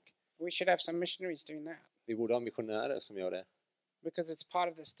språk. We should have some missionaries doing that. Vi borde ha missionärer som gör det. Because it's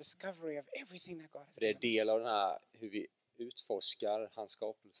part of this discovery of everything that God has Det är given us. del av den här hur vi utforskar hans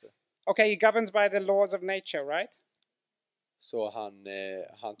skapelse. Okay, he governs by the laws of nature, right? Så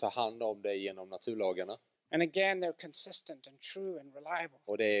han tar hand om det genom naturlagarna. And again, they're consistent and true and reliable.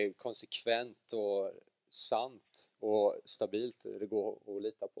 Och det är konsekvent och sant och stabilt. Det går att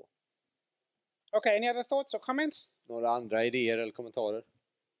lita på. Okay, any other thoughts or comments? Några andra idéer eller kommentarer?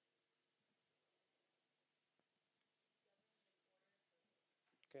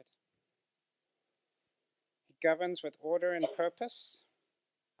 Good. He governs with order and purpose.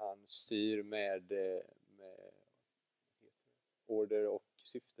 Han styr med order och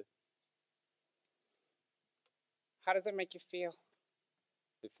syfte. How does it make you feel?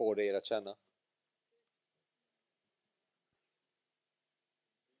 Hur får det er att känna?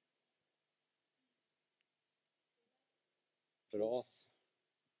 Bra.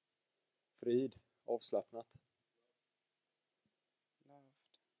 Frid. Avslappnat.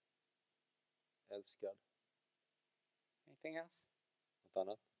 Loved. Älskad. Anything else? Något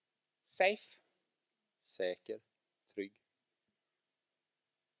annat? Safe. Säker. Trygg.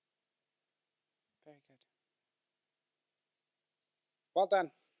 Very good. Well done.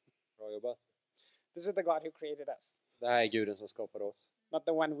 Bra jobbat. This is the God who created us, Det här är Guden som skapade oss. not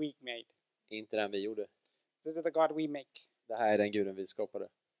the one we made. Inte den vi gjorde. This is the God we make. Det här är den Guden vi skapade.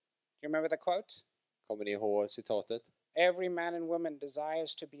 Do you remember the quote? Kommer ni ihåg citatet? Every man and woman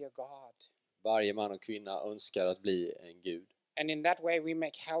desires to be a God. Varje man och kvinna önskar att bli en Gud. And in that way we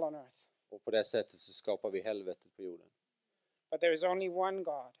make hell on earth. Och på det sättet så skapar vi helvetet på jorden. But there is only one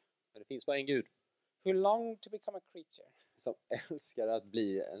God. Men det finns bara en Gud. who long to become a creature, som älskar att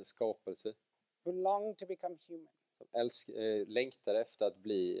bli en skapelse, who long to become human. som längtar efter att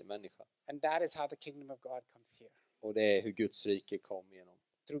bli människa. And that is how the kingdom of God comes here. Och det är hur Guds rike kom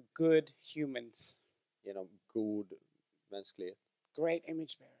Through good humans, genom god mänsklighet, great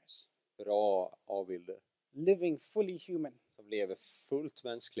image bearers, bra avbilder, living fully human som lever fullt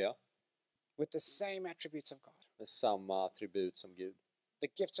mänskliga with the same attributes of God. med samma attribut som Gud. The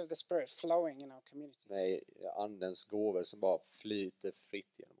gifts of the Spirit flowing in our communities. Med andens gåvor som bara flyter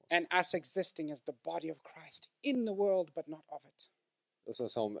fritt genom oss. And us existing as the body of Christ in the world but not of it. Och så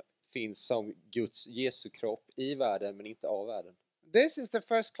som finns som Guds Jesu kropp i världen men inte av världen. This is the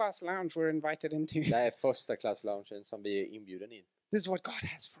first class lounge we're invited into. Det är första klass-loungen som vi är inbjuden in. This is what God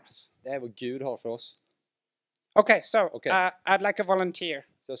has for us. Det är vad Gud har för oss. Okay, so Okay. I'd like a volunteer.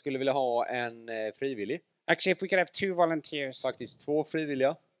 Så jag skulle vilja ha en frivillig. Actually, if we could have 2 volunteers. Faktiskt 2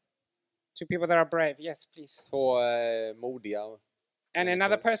 frivilliga. 2 people that are brave. Yes, please. 2 modiga. And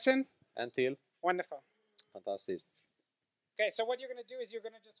another person? En till. Wonderful. Fantastiskt. Okay, so what you're going to do is you're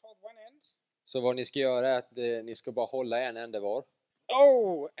going to just hold one end. Så vad ni ska göra är att ni ska bara hålla en ände var.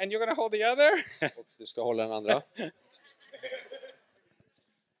 Oh, and you're going to hold the other? Och du ska hålla den andra.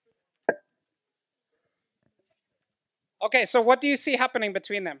 Okay, so what do you see happening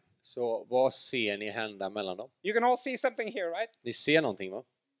between them? Så vad ser ni hända mellan dem? You can all see something here, right? Ni ser någonting va?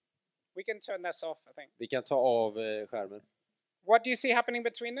 We can turn this off, I think. Vi kan ta av skärmen. What do you see happening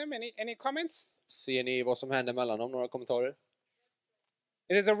between them? Any comments? Ser ni vad som händer mellan dem? Några kommentarer?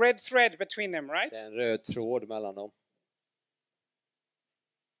 There's a red thread between them, right? Det är en röd tråd mellan dem.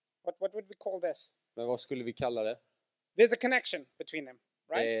 What would we call this? Men vad skulle vi kalla det? There's a connection between them,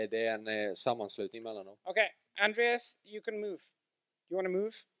 right? Det är en sammanslutning mellan dem. Okay, Andreas, you can move. You want to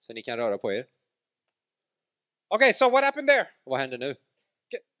move? Så ni kan röra på er. Okay, so what happened there? Vad händer nu?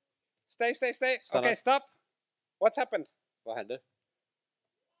 Stay. Stanna. Okay, stop. What's happened? Vad händer?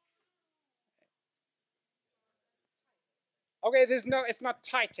 Okay, it's not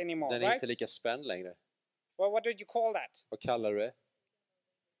tight anymore, Den är right? inte lika spänd längre. Well, what did you call that? Vad kallar du det?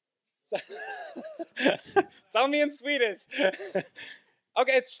 Tell me in Swedish.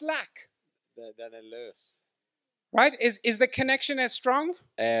 Okay, it's slack. Den är lös. Right? Is the connection as strong?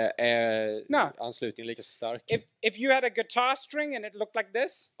 No. Anslutningen lika stark? If you had a guitar string and it looked like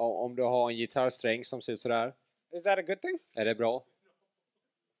this, Om du har en gitarrsträng som ser ut sådär, is that a good thing? är det bra?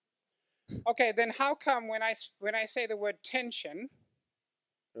 Okay, then how come when I say the word tension,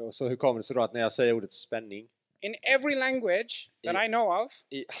 Så hur kommer det sig då att när jag säger ordet spänning, in every language that I know of,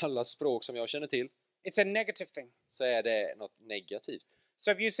 i alla språk som jag känner till, it's a negative thing. så är det något negativt.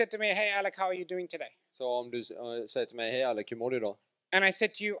 So if you said to me, "Hey Aleck, how are you doing today?" Så om du säger till mig, hej Aleck, hur mår du idag? And I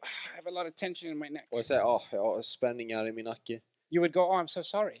said to you, I have a lot of tension in my neck. Och jag säger, jag har spänningar i min nacke. You would go, "Oh, I'm so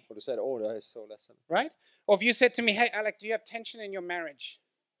sorry." Och du säger, jag är så ledsen. Right? Or if you said to me, "Hey Aleck, do you have tension in your marriage?"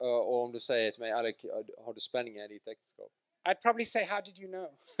 Och om du säger till mig, Aleck, har du spänningar i ditt äktenskap? I'd probably say, "How did you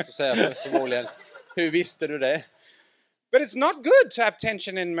know?" Så säger jag förmodligen, hur visste du det? But it's not good to have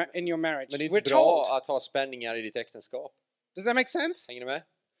tension in your marriage. Men det är We're inte bra told. att ha spänningar i ditt äktenskap. Does that make sense? Hänger du med?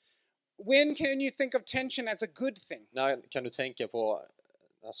 When can you think of tension as a good thing? När kan du tänka på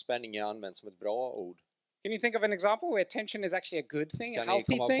när spänningar används som ett bra ord? Can you think of an example where tension is actually a good thing, a Kan ni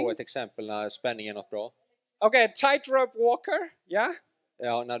healthy komma thing? på ett exempel när spänning är något bra? Okay, a tightrope walker, yeah?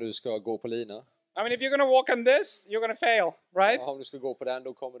 Ja, när du ska gå på lina. I mean, if you're going to walk on this, you're going to fail, right? Ja, om du ska gå på den,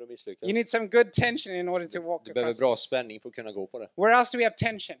 då kommer du misslyckas. You need some good tension in order to walk Du behöver across bra this. spänning för att kunna gå på det. Where else do we have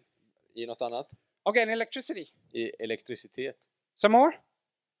tension? I något annat? Okay, in electricity. I elektricitet. Some more?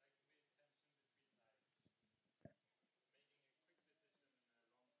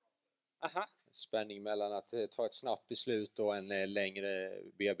 Uh-huh. Spänning mellan att ta ett snabbt beslut och en längre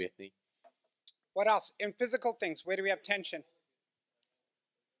bearbetning. What else? In physical things, where do we have tension?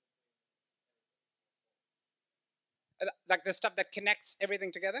 Like the stuff that connects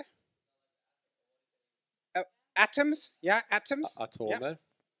everything together? Atoms? Yeah, atoms? Atomer, Yeah.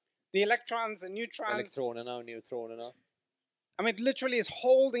 The electrons, the neutrons. elektronerna och neutronerna. I mean, it literally is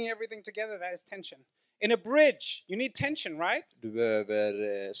holding everything together. That is tension. In a bridge, you need tension, right? Du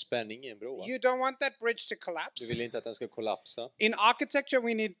behöver spänning i en bro. You don't want that bridge to collapse. Du vill inte att den ska kollapsa. In architecture,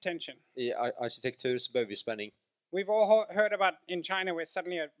 we need tension. I arkitektur så behöver vi spänning. We've all heard about in China where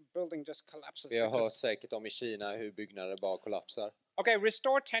suddenly a building just collapses. Vi har hört because- säkert om i Kina hur byggnader bara kollapsar. Okay,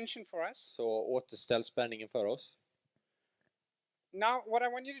 restore tension for us. Så återställ spänningen för oss. Now, what I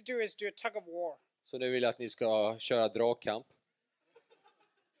want you to do is do a tug of war. Så nu vill jag att ni ska köra dragkamp.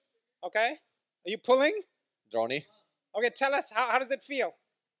 Okay? Are you pulling? Drar ni? Okay, tell us, how does it feel?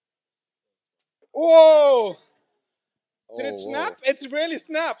 Whoa! Did it snap? It's really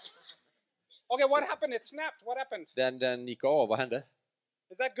snapped. Okay, what happened? It snapped. What happened? Den gick av, vad hände?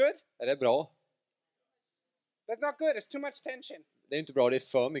 Is that good? Är det bra? That's not good. It's too much tension. Det är inte bra, det är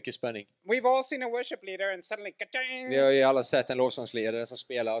för mycket spänning. We've all seen a worship leader and suddenly ka-ching! Vi har ju alla sett en lovsångsledare som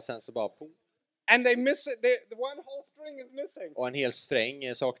spelar och sen så bara pum, And they miss it. The one whole string is missing. och en hel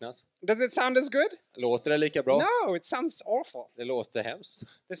sträng saknas. Does it sound as good? Låter det lika bra? No, it sounds awful. Det låter hemskt.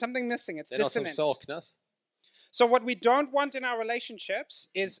 There's something missing. It's Det är något som dissonant. saknas. So what we don't want in our relationships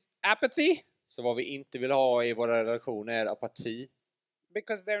is apathy, Så vad vi inte vill ha i våra relationer är apati.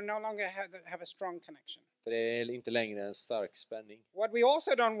 because they're no longer have a strong connection. För det är inte längre en stark spänning. What we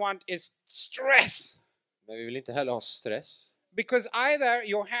also don't want is stress, Men vi vill inte heller ha stress. because either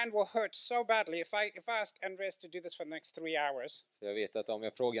your hand will hurt so badly. If I ask Andreas to do this for the next 3 hours, För jag vet att om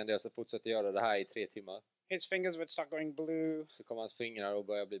jag frågar Andreas att fortsätta göra det här i 3 timmar, his fingers would start going blue. så kommer hans fingrar att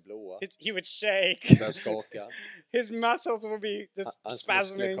börja bli blåa. He would shake. Börja skaka. His muscles would be just Hans muskler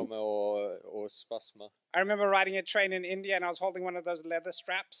spasming. kommer att spasma. I remember riding a train in India and I was holding one of those leather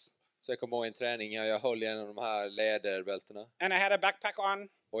straps. Så jag kommer ihåg en träning, jag höll i en av de här läderbältena. And I had a backpack on.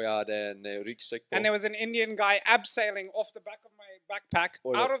 Och jag hade en ryggsäck på. And there was an Indian guy abseiling off the back of my backpack Oh,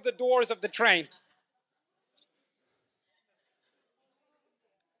 out yeah. of the doors of the train.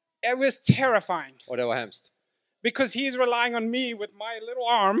 It was terrifying Och det var hemskt. because he's relying on me with my little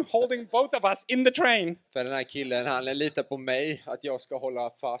arm holding both of us in the train. För den här killen, han litar på mig att jag ska hålla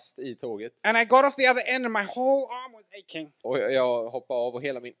fast i tåget. And I got off the other end and my whole arm was aching. Och jag hoppade av och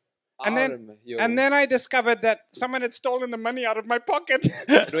hela min arm gör And then I discovered that someone had stolen the money out of my pocket.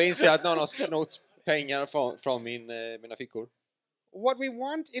 Då inser jag att någon har snott pengar från mina fickor. What we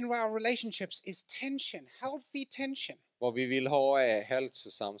want in our relationships is tension, healthy tension. Vad vi vill ha är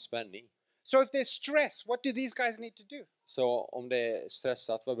hälsosam spänning. So if there's stress, what do these guys need to do? Så om det är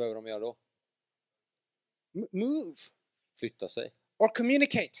stressat, vad behöver de göra då? Move Flytta sig. or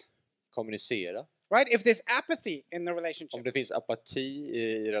communicate, Kommunicera. right? If there's apathy in the Om relationship, det finns apati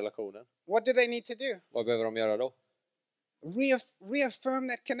i relationen, what do they need to do? vad behöver de göra då? Reaffirm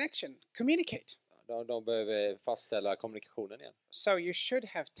that connection, communicate. De behöver fastställa kommunikationen igen. So you should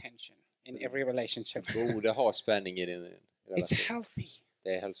have tension in every relationship. Borde ha spänning i din It's relation. healthy.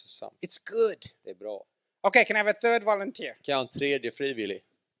 Det är hälsosamt. It's good. Det är bra. Okay, can I have a third volunteer? Kan jag ha en tredje frivillig?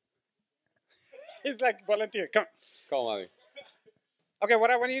 He's like, volunteer, come. Kom här. Okay,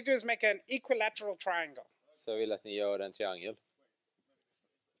 what I want you to do is make an equilateral triangle. Så jag vill att ni gör en triangel.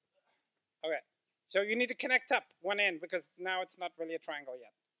 Okay, so you need to connect up one end because now it's not really a triangle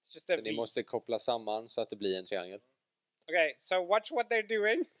yet. It's just a Så ni V. måste koppla samman så att det blir en triangel. Okay, so watch what they're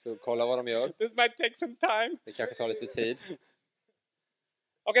doing. Så kolla vad de gör. This might take some time. Det kanske tar lite tid.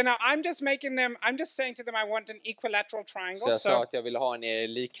 Okay, now I'm just saying to them I want an equilateral Så triangle. jag sa So att jag ville ha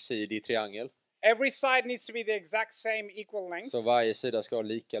en liksidig triangel. every side needs to be the exact same equal length. Så varje sida ska vara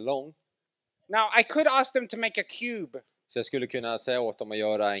lika lång. Now I could ask them to make a cube, Så jag skulle kunna säga åt dem att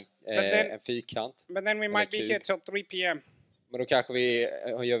göra en fyrkant. but then we Eller might be cube. here till 3 p.m. Men då kanske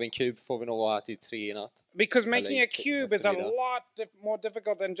gör vi en kub får vi nog vara här till 3 i natt. Because making a Eller cube is a eftermiddag. lot more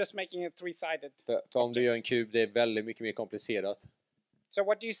difficult than just making it 3-sided. För om du gör en kub, det är väldigt mycket mer komplicerat. So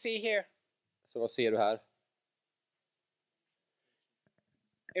what do you see here? Så vad ser du här?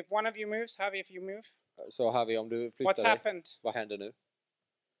 If one of you moves, Javi, if you move, Så här vi om du what's flyttar dig, happened? vad händer nu?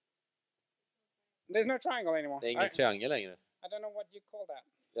 There's no triangle anymore. Det är ingen triangel längre. I don't know what you call that.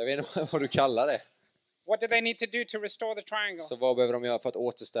 Jag vet inte vad du kallar det. What do they need to do to restore the triangle? Så vad behöver de göra för att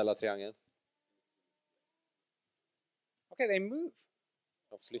återställa triangeln? Okay, they move.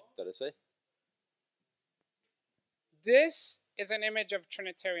 De flyttade sig. This is an image of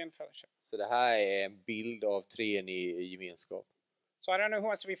Trinitarian fellowship. Så det här är en bild av treenig gemenskap. So I don't know who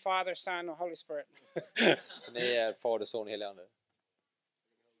wants to be Father, Son, or Holy Spirit. Så ni är Fader, Son, Helig Ande.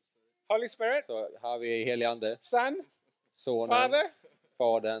 Holy Spirit, Så här vi Helig Ande, Son, Sonen, Father.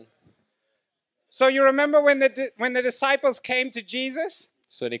 Fadern. So you remember when the disciples came to Jesus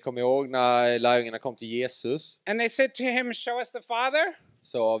Så ni kommer ihåg när lärjungarna kom till Jesus. and they said to him, "Show us the Father."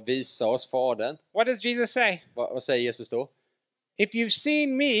 Så visa oss Fadern. What does Jesus say? Vad säger Jesus då? If you've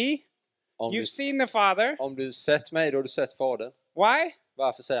seen me, Om you've seen the Father. du sett mig, då har du sett Fadern. Why?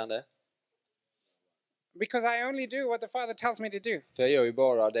 Varför säger han det? Because I only do what the Father tells me to do. För jag gör ju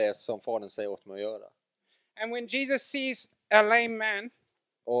bara det som Fadern säger åt mig att göra. And when Jesus sees a lame man,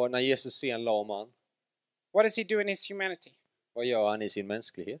 Och när Jesus ser en lam man, what does he do in his humanity? vad gör han i sin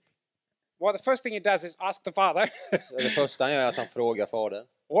mänsklighet? Well, the first thing he does is ask the Father, Det första han gör är att han frågar Fadern.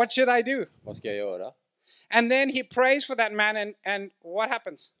 "What should I do?" Vad ska jag göra? And then he prays for that man, and what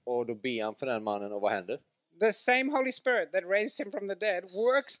happens? Och då ber han för den mannen och vad händer? The same Holy Spirit that raised him from the dead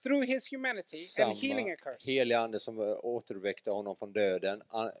works through his humanity and healing Samma occurs. heliga ande som återväckte honom från döden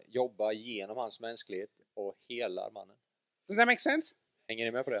jobbar genom hans mänsklighet och helar mannen. Does that make sense? Hänger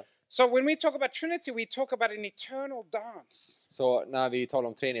ni med på det? So when we talk about Trinity, we talk about an eternal dance. Så när vi talar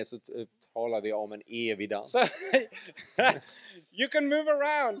om treenighet så talar vi om en evig dans. So you can move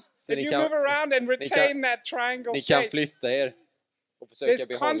around. Så If ni you kan- move around and retain that triangle Ni kan shape, flytta er och försöka there's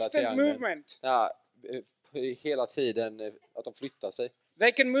behålla constant triangeln. movement. Ja, hela tiden att de flyttar sig.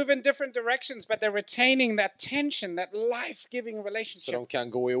 They can move in different directions, but they're retaining that tension, that life-giving Så relationship. de kan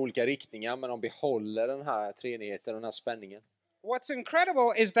gå i olika riktningar men de behåller den här treenigheten och den här spänningen. What's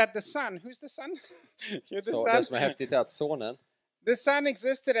incredible is that the Son, who's the Son? You're the Så det som är Son. häftigt är att sonen, The Son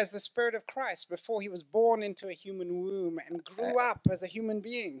existed as the Spirit of Christ before he was born into a human womb and grew up as a human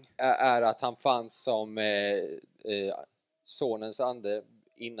being. är att han fanns som sonens ande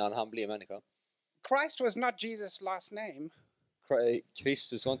innan han blev människa. Christ was not Jesus' last name.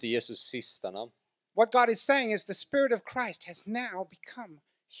 Kristus var inte Jesus sista namn. What God is saying is the Spirit of Christ has now become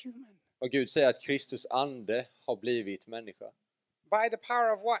human. Och Gud säger att Kristus ande har blivit människa. By the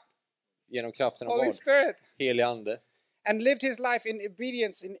power of what? Genom kraften av Holy vad? Spirit. Helig ande. And lived his life in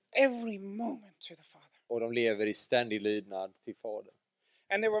obedience in every moment to the Father. Och de lever i ständig lydnad till Fadern.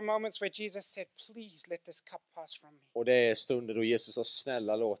 And there were moments where Jesus said, please let this cup pass from me. Och det är stunder då Jesus sa,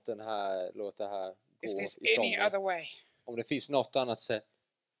 snälla låt det här If gå there's ifrån any mig. other way. Om det finns något annat sätt.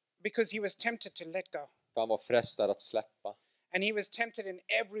 Because he was tempted to let go. För han var frestad att släppa. And he was tempted in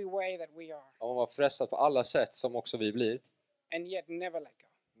every way that we are. Han var frestad på alla sätt som också vi blir. And yet never let go.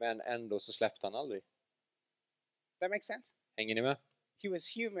 Men ändå så släppte han aldrig. That makes sense? Hänger ni med? He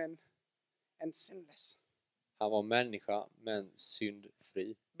was human and sinless. Han var människa men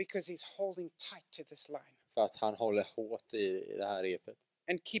syndfri. Because he's holding tight to this line. För att han håller hårt i det här repet.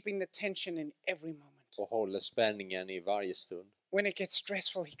 And keeping the tension in every moment. Och håller spänningen i varje stund. When it gets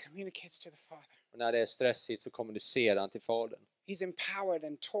stressful, he communicates to the Father. Och när det är stressigt så kommunicerar han till Fadern. He's empowered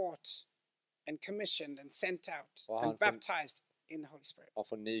and taught and commissioned and sent out Wow, and baptized in the Holy Spirit. Han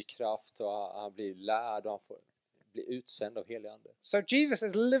får ny kraft och han blir lärd och han får bli utsänd av helig ande. So Jesus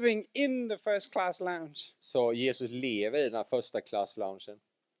is living in the first class lounge. Så Jesus lever i den här första klass-loungen.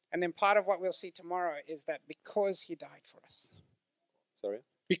 And then part of what we'll see tomorrow is that because he died for us. Sorry.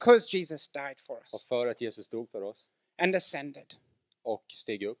 Because Jesus died for Och us. för att Jesus dog för oss And ascended. och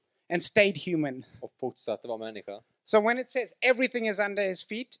steg upp And stayed human. och fortsatte vara människa. So when it says everything is under his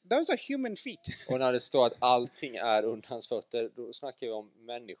feet, those are human feet. Och när det står att allting är under hans fötter, då snackar vi om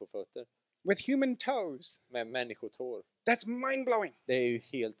människofötter. With human toes. Med människotår. That's mind-blowing. Det är ju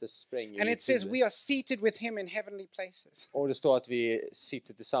helt, det spränger And ju it says huvudet. we are seated with him in heavenly places. Och det står att vi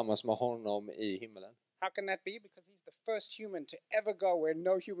sitter tillsammans med honom i himmelen. How can that be? Because he's the first human to ever go where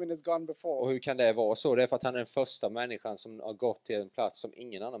no human has gone before. Och hur kan det vara så? Det är för att han är den första människan som har gått till en plats som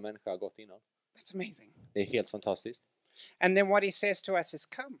ingen annan människa har gått innan. That's amazing. Det är helt fantastiskt. And then what he says to us is,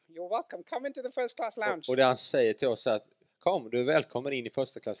 come, you're welcome, come into the first class lounge. Och det han säger till oss är att kom, du är välkommen in i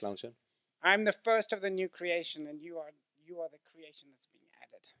första klass-loungen. I'm the first of the new creation and you are the creation that's being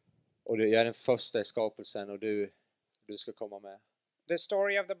added. Och du är den första i skapelsen och du ska komma med. The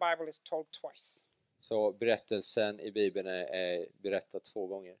story of the Bible is told twice. Så berättelsen i Bibeln är berättad 2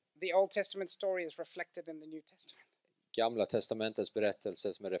 gånger. The Old Testament story is reflected in the New Testament. Gamla testamentets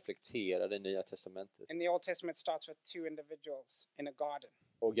berättelse som är reflekterad i Nya testamentet. And the Old Testament starts with 2 individuals in a garden.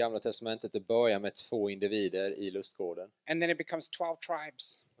 Och Gamla testamentet det börjar med 2 individer i lustgården. And then it becomes 12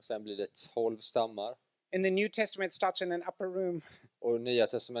 tribes. Och sen blir det 12 stammar. In the New Testament it starts in an upper room. Och Nya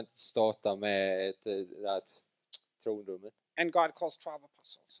testamentet startar med ett tronrummet. And God calls 12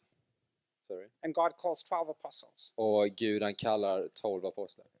 apostles. Sorry. And God calls 12 apostles. Och Gud han kallar 12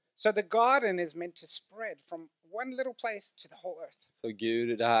 apostlar. So the garden is meant to spread from one little place to the whole earth. Så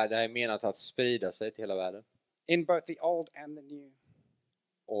Gud, det här är menat att sprida sig till hela världen. In both the old and the new.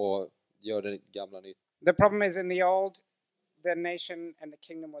 Och gör det gamla nytt. The problem is in the old, the nation and the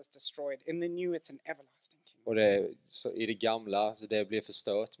kingdom was destroyed. In the new, it's an everlasting kingdom. Och det, så i det gamla, så det blir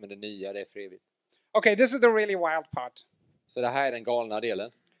förstört, men det nya, det är för evigt. Okay, this is the really wild part. Så det här är den galna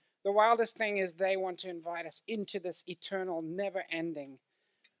delen. The wildest thing is they want to invite us into this eternal, never-ending,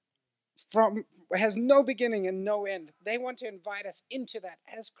 has no beginning and no end. They want to invite us into that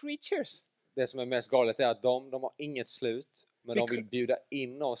as creatures. Det som är mest galet är att de har inget slut, men de vill bjuda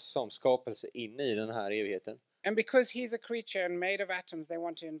in oss som skapelse in i den här evigheten. And because he's a creature and made of atoms, they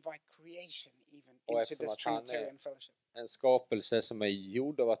want to invite creation even into this Trinitarian fellowship. En skapelse som är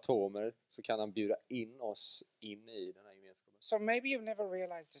gjord av atomer, så kan han bjuda in oss in i den här gemenskapen. So maybe you've never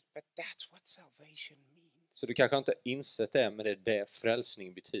realized it, but that's what salvation means. Så du kanske inte har insett det, men det är det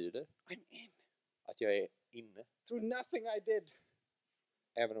frälsning betyder. I'm in. Att jag är inne. through nothing I did,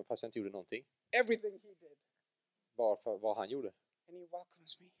 Även om fast jag inte gjorde någonting. everything he did. Bara för vad han gjorde. And he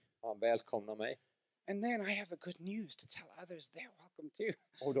welcomes me. Han välkomnar mig. And then I have a good news to tell others they're welcome too.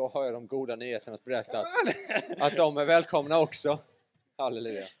 Och då har jag de goda nyheterna att berätta Come on. att de är välkomna också.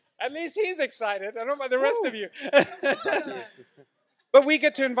 Halleluja. At least he's excited. I don't know about the rest of you. But we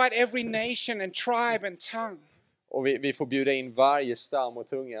get to invite every nation and tribe and tongue. Och vi får bjuda in varje stam och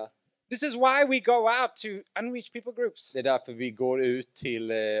tunga. This is why we go out to unreached people groups. Det är därför vi går ut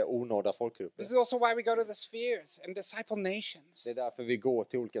till onådda folkgrupper. This is also why we go to the spheres and disciple nations. Det är därför vi går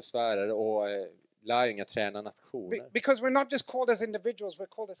till olika sfärer och lärjungatränar nationer. Because we're not just called as individuals, we're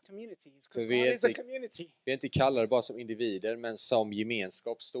called as communities. Because God is a community. Vi är inte kallade bara som individer, men som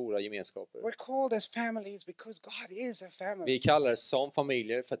gemenskap, stora gemenskaper. We're called as families because God is a family. Vi kallar det som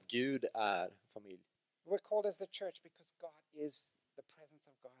familjer för att Gud är familj. We're called as the church because God is the presence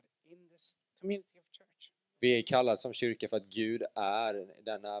of God in this community of church. Vi är kallade som kyrka för att Gud är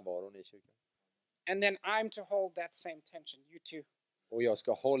den närvaron i kyrkan. And then I'm to hold that same tension, you too. Och jag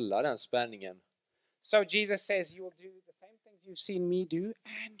ska hålla den spänningen. So Jesus says you will do the same things you've seen me do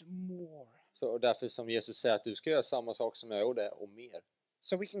and more. Så därför som Jesus säger att du ska göra samma sak som jag gjorde och mer.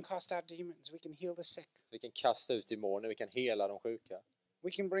 So we can cast out demons, we can heal the sick. Så vi kan kasta ut demoner, vi kan hela de sjuka.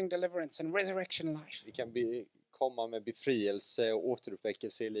 We can bring deliverance and resurrection life. Vi kan komma med befrielse och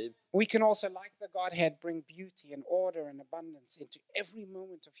återuppväckelse i liv. We can also, like the Godhead, bring beauty and order and abundance into every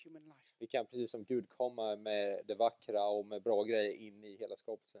moment of human life. Vi kan precis som Gud komma med det vackra och med bra grejer in i hela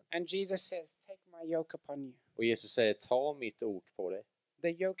skapelsen. And Jesus says, take my yoke upon you. Och Jesus säger, ta mitt ok på dig. The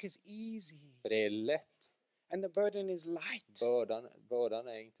yoke is easy. För det är lätt. And the burden is light. Bördan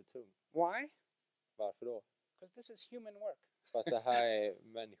är inte tung. Why? Varför då? Because this is human work. För att det här är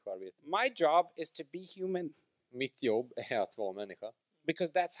människoarbete. My job is to be human. Mitt jobb är att vara människa.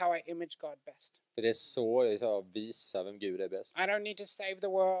 Because that's how I image God best. För det är så jag visar vem Gud är bäst. I don't need to save the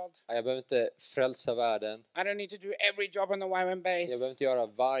world. Jag behöver inte frälsa världen. I don't need to do every job on the YWAM base. Jag behöver inte göra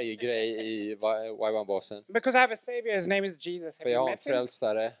varje grej i YWAM-basen. Because I have a savior, his name is Jesus. Have För jag you har en met him?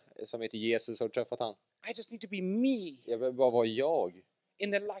 frälsare som heter Jesus. Har du träffat han? I just need to be me Jag behöver bara vara jag.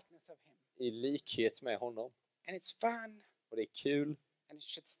 in the likeness of him. I likhet med honom. And it's fun. Och det är kul. And it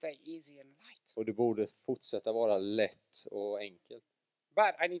should stay easy and light. Och det borde fortsätta vara lätt och enkelt.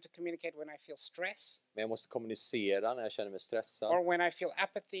 But I need to communicate when I feel stress. Men jag måste kommunicera när jag känner mig stressad. Or when I feel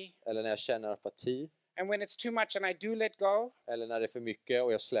apathy. Eller när jag känner apati. And when it's too much and I do let go. Eller när det är för mycket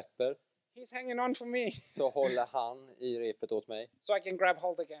och jag släpper. He's hanging on for me. Så håller han i repet åt mig. So I can grab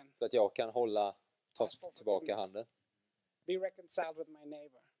hold again. Så att jag kan ta tillbaka handen. Be reconciled with my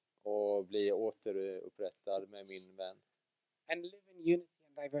neighbor. Och bli återupprättad med min vän. And live in unity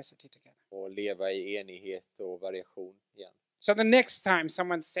and diversity together. Och leva i enighet och variation igen. So the next time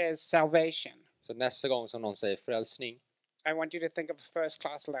someone says salvation. Så nästa gång som någon säger frälsning. I want you to think of a first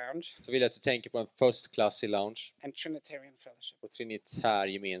class lounge. Så vill jag att du tänker på en förstklassig lounge. And Trinitarian fellowship. Och trinitär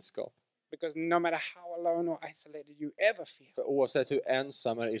gemenskap. Because no matter how alone or isolated you ever feel. För oavsett hur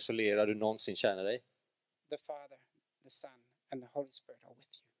ensam eller isolerad du någonsin känner dig. The Father, the Son and the Holy Spirit are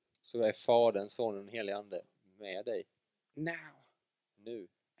with you. Så är Fadern, Sonen och den helige Ande med dig. Now. Nu.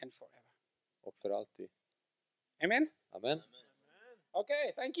 And forever. Och för alltid. Amen? Amen.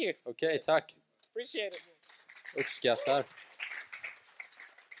 Okay, thank you. Okej, tack. Appreciate it. Uppskattar.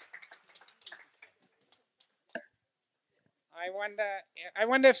 I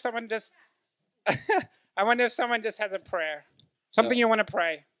wonder if someone just I wonder if someone just has a prayer. Something you want to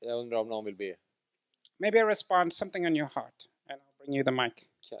pray. Jag undrar om någon vill be. Maybe a response, something on your heart. And I'll bring you the mic.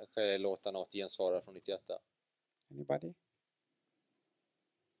 Kanske låta något gensvara från ditt hjärta. Anybody?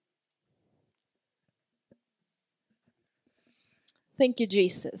 Thank you,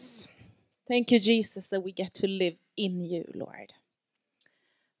 Jesus. Thank you, Jesus, that we get to live in you, Lord.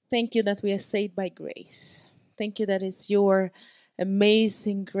 Thank you that we are saved by grace. Thank you that it's your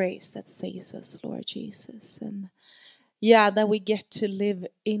amazing grace that saves us, Lord Jesus. And that we get to live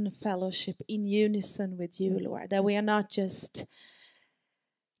in fellowship, in unison with you, Lord. That we are not just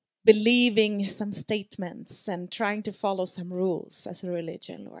believing some statements and trying to follow some rules as a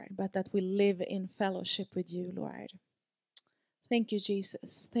religion, Lord. But that we live in fellowship with you, Lord. Thank you,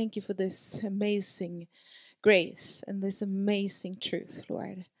 Jesus. Thank you for this amazing grace and this amazing truth,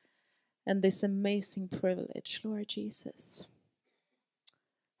 Lord. And this amazing privilege, Lord Jesus.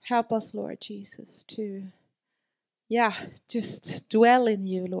 Help us, Lord Jesus, to, just dwell in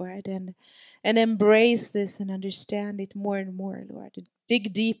you, Lord, and embrace this and understand it more and more, Lord.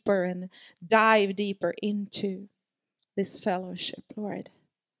 Dig deeper and dive deeper into this fellowship, Lord.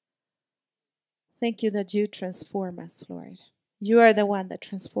 Thank you that you transform us, Lord. You are the one that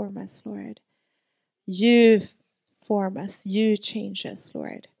transforms us, Lord. You form us, you change us,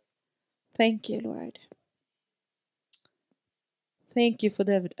 Lord. Thank you, Lord. Thank you for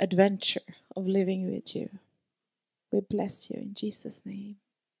the adventure of living with you. We bless you in Jesus' name.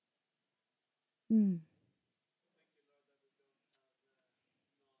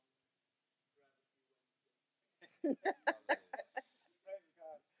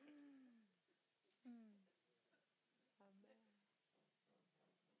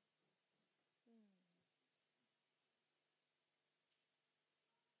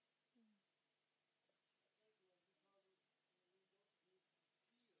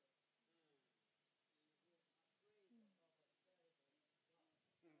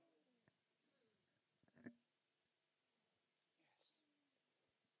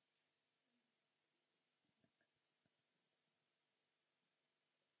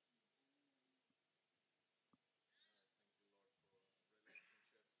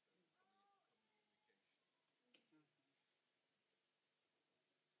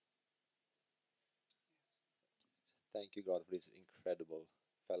 Thank you, God, for this incredible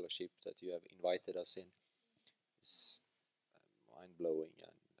fellowship that you have invited us in. It's mind-blowing,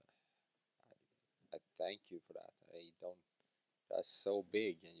 and I thank you for that. That's so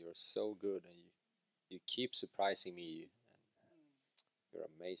big, and you're so good, and you keep surprising me. And you're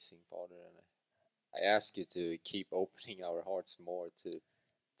amazing, Father, and I ask you to keep opening our hearts more to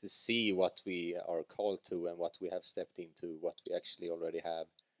see what we are called to and what we have stepped into, what we actually already have,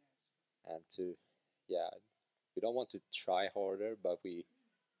 and to, yeah, we don't want to try harder, but we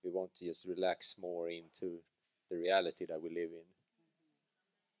want to just relax more into the reality that we live in.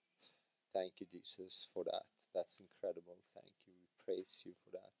 Thank you, Jesus, for that. That's incredible. Thank you. We praise you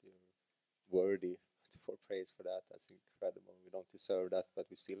for that. You're worthy for praise for that. That's incredible. We don't deserve that, but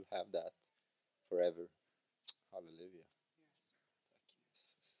we still have that forever. Hallelujah. Thank you,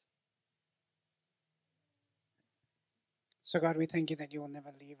 Jesus. So God, we thank you that you will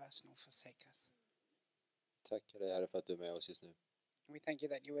never leave us nor forsake us. Tackar dig, Herre, för att du är med oss just nu. We thank you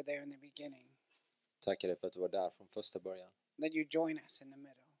that you were there in the beginning, Tackar dig för att du var där från första början. that you join us in the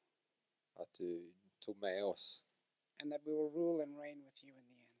middle, Att du tog med oss. and that we will rule and reign with you in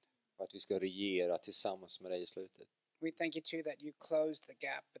the end. Och att vi ska regera tillsammans med dig i slutet. We thank you too that you closed the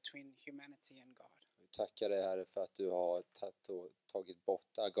gap between humanity and God. Vi tackar dig, Herre, för att du har tagit bort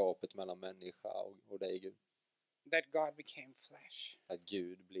det här gapet mellan människa och dig, Gud. That God became flesh. Att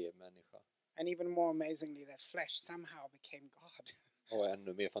Gud blev människa. And even more amazingly, that flesh somehow became God. Och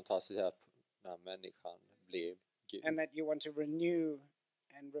ännu mer fantastiskt är att när människan blev Gud. And that you want to renew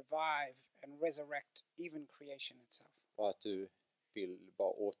and revive and resurrect even creation itself. Och att du vill bara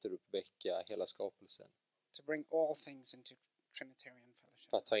återuppväcka hela skapelsen. To bring all things into Trinitarian fellowship.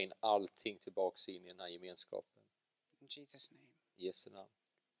 För att ta in allting tillbaks in i den här gemenskapen. In Jesus' name. I Jesu namn.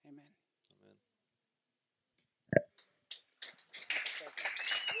 Amen. Amen.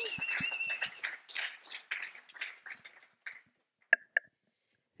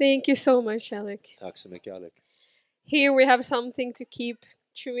 Thank you so much, Aleck. Tack så mycket, Aleck. Here we have something to keep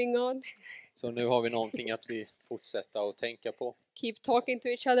chewing on, Så nu har vi någonting att vi fortsätta att tänka på. keep talking to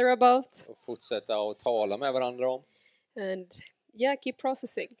each other about, Och fortsätta att tala med varandra om. and yeah, keep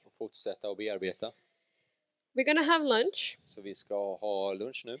processing. Och fortsätta att bearbeta. We're gonna have lunch, Så vi ska ha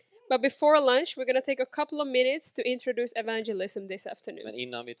lunch nu. but before lunch, we're gonna take a couple of minutes to introduce evangelism this afternoon. Men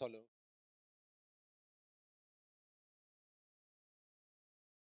innan vi tar lunch.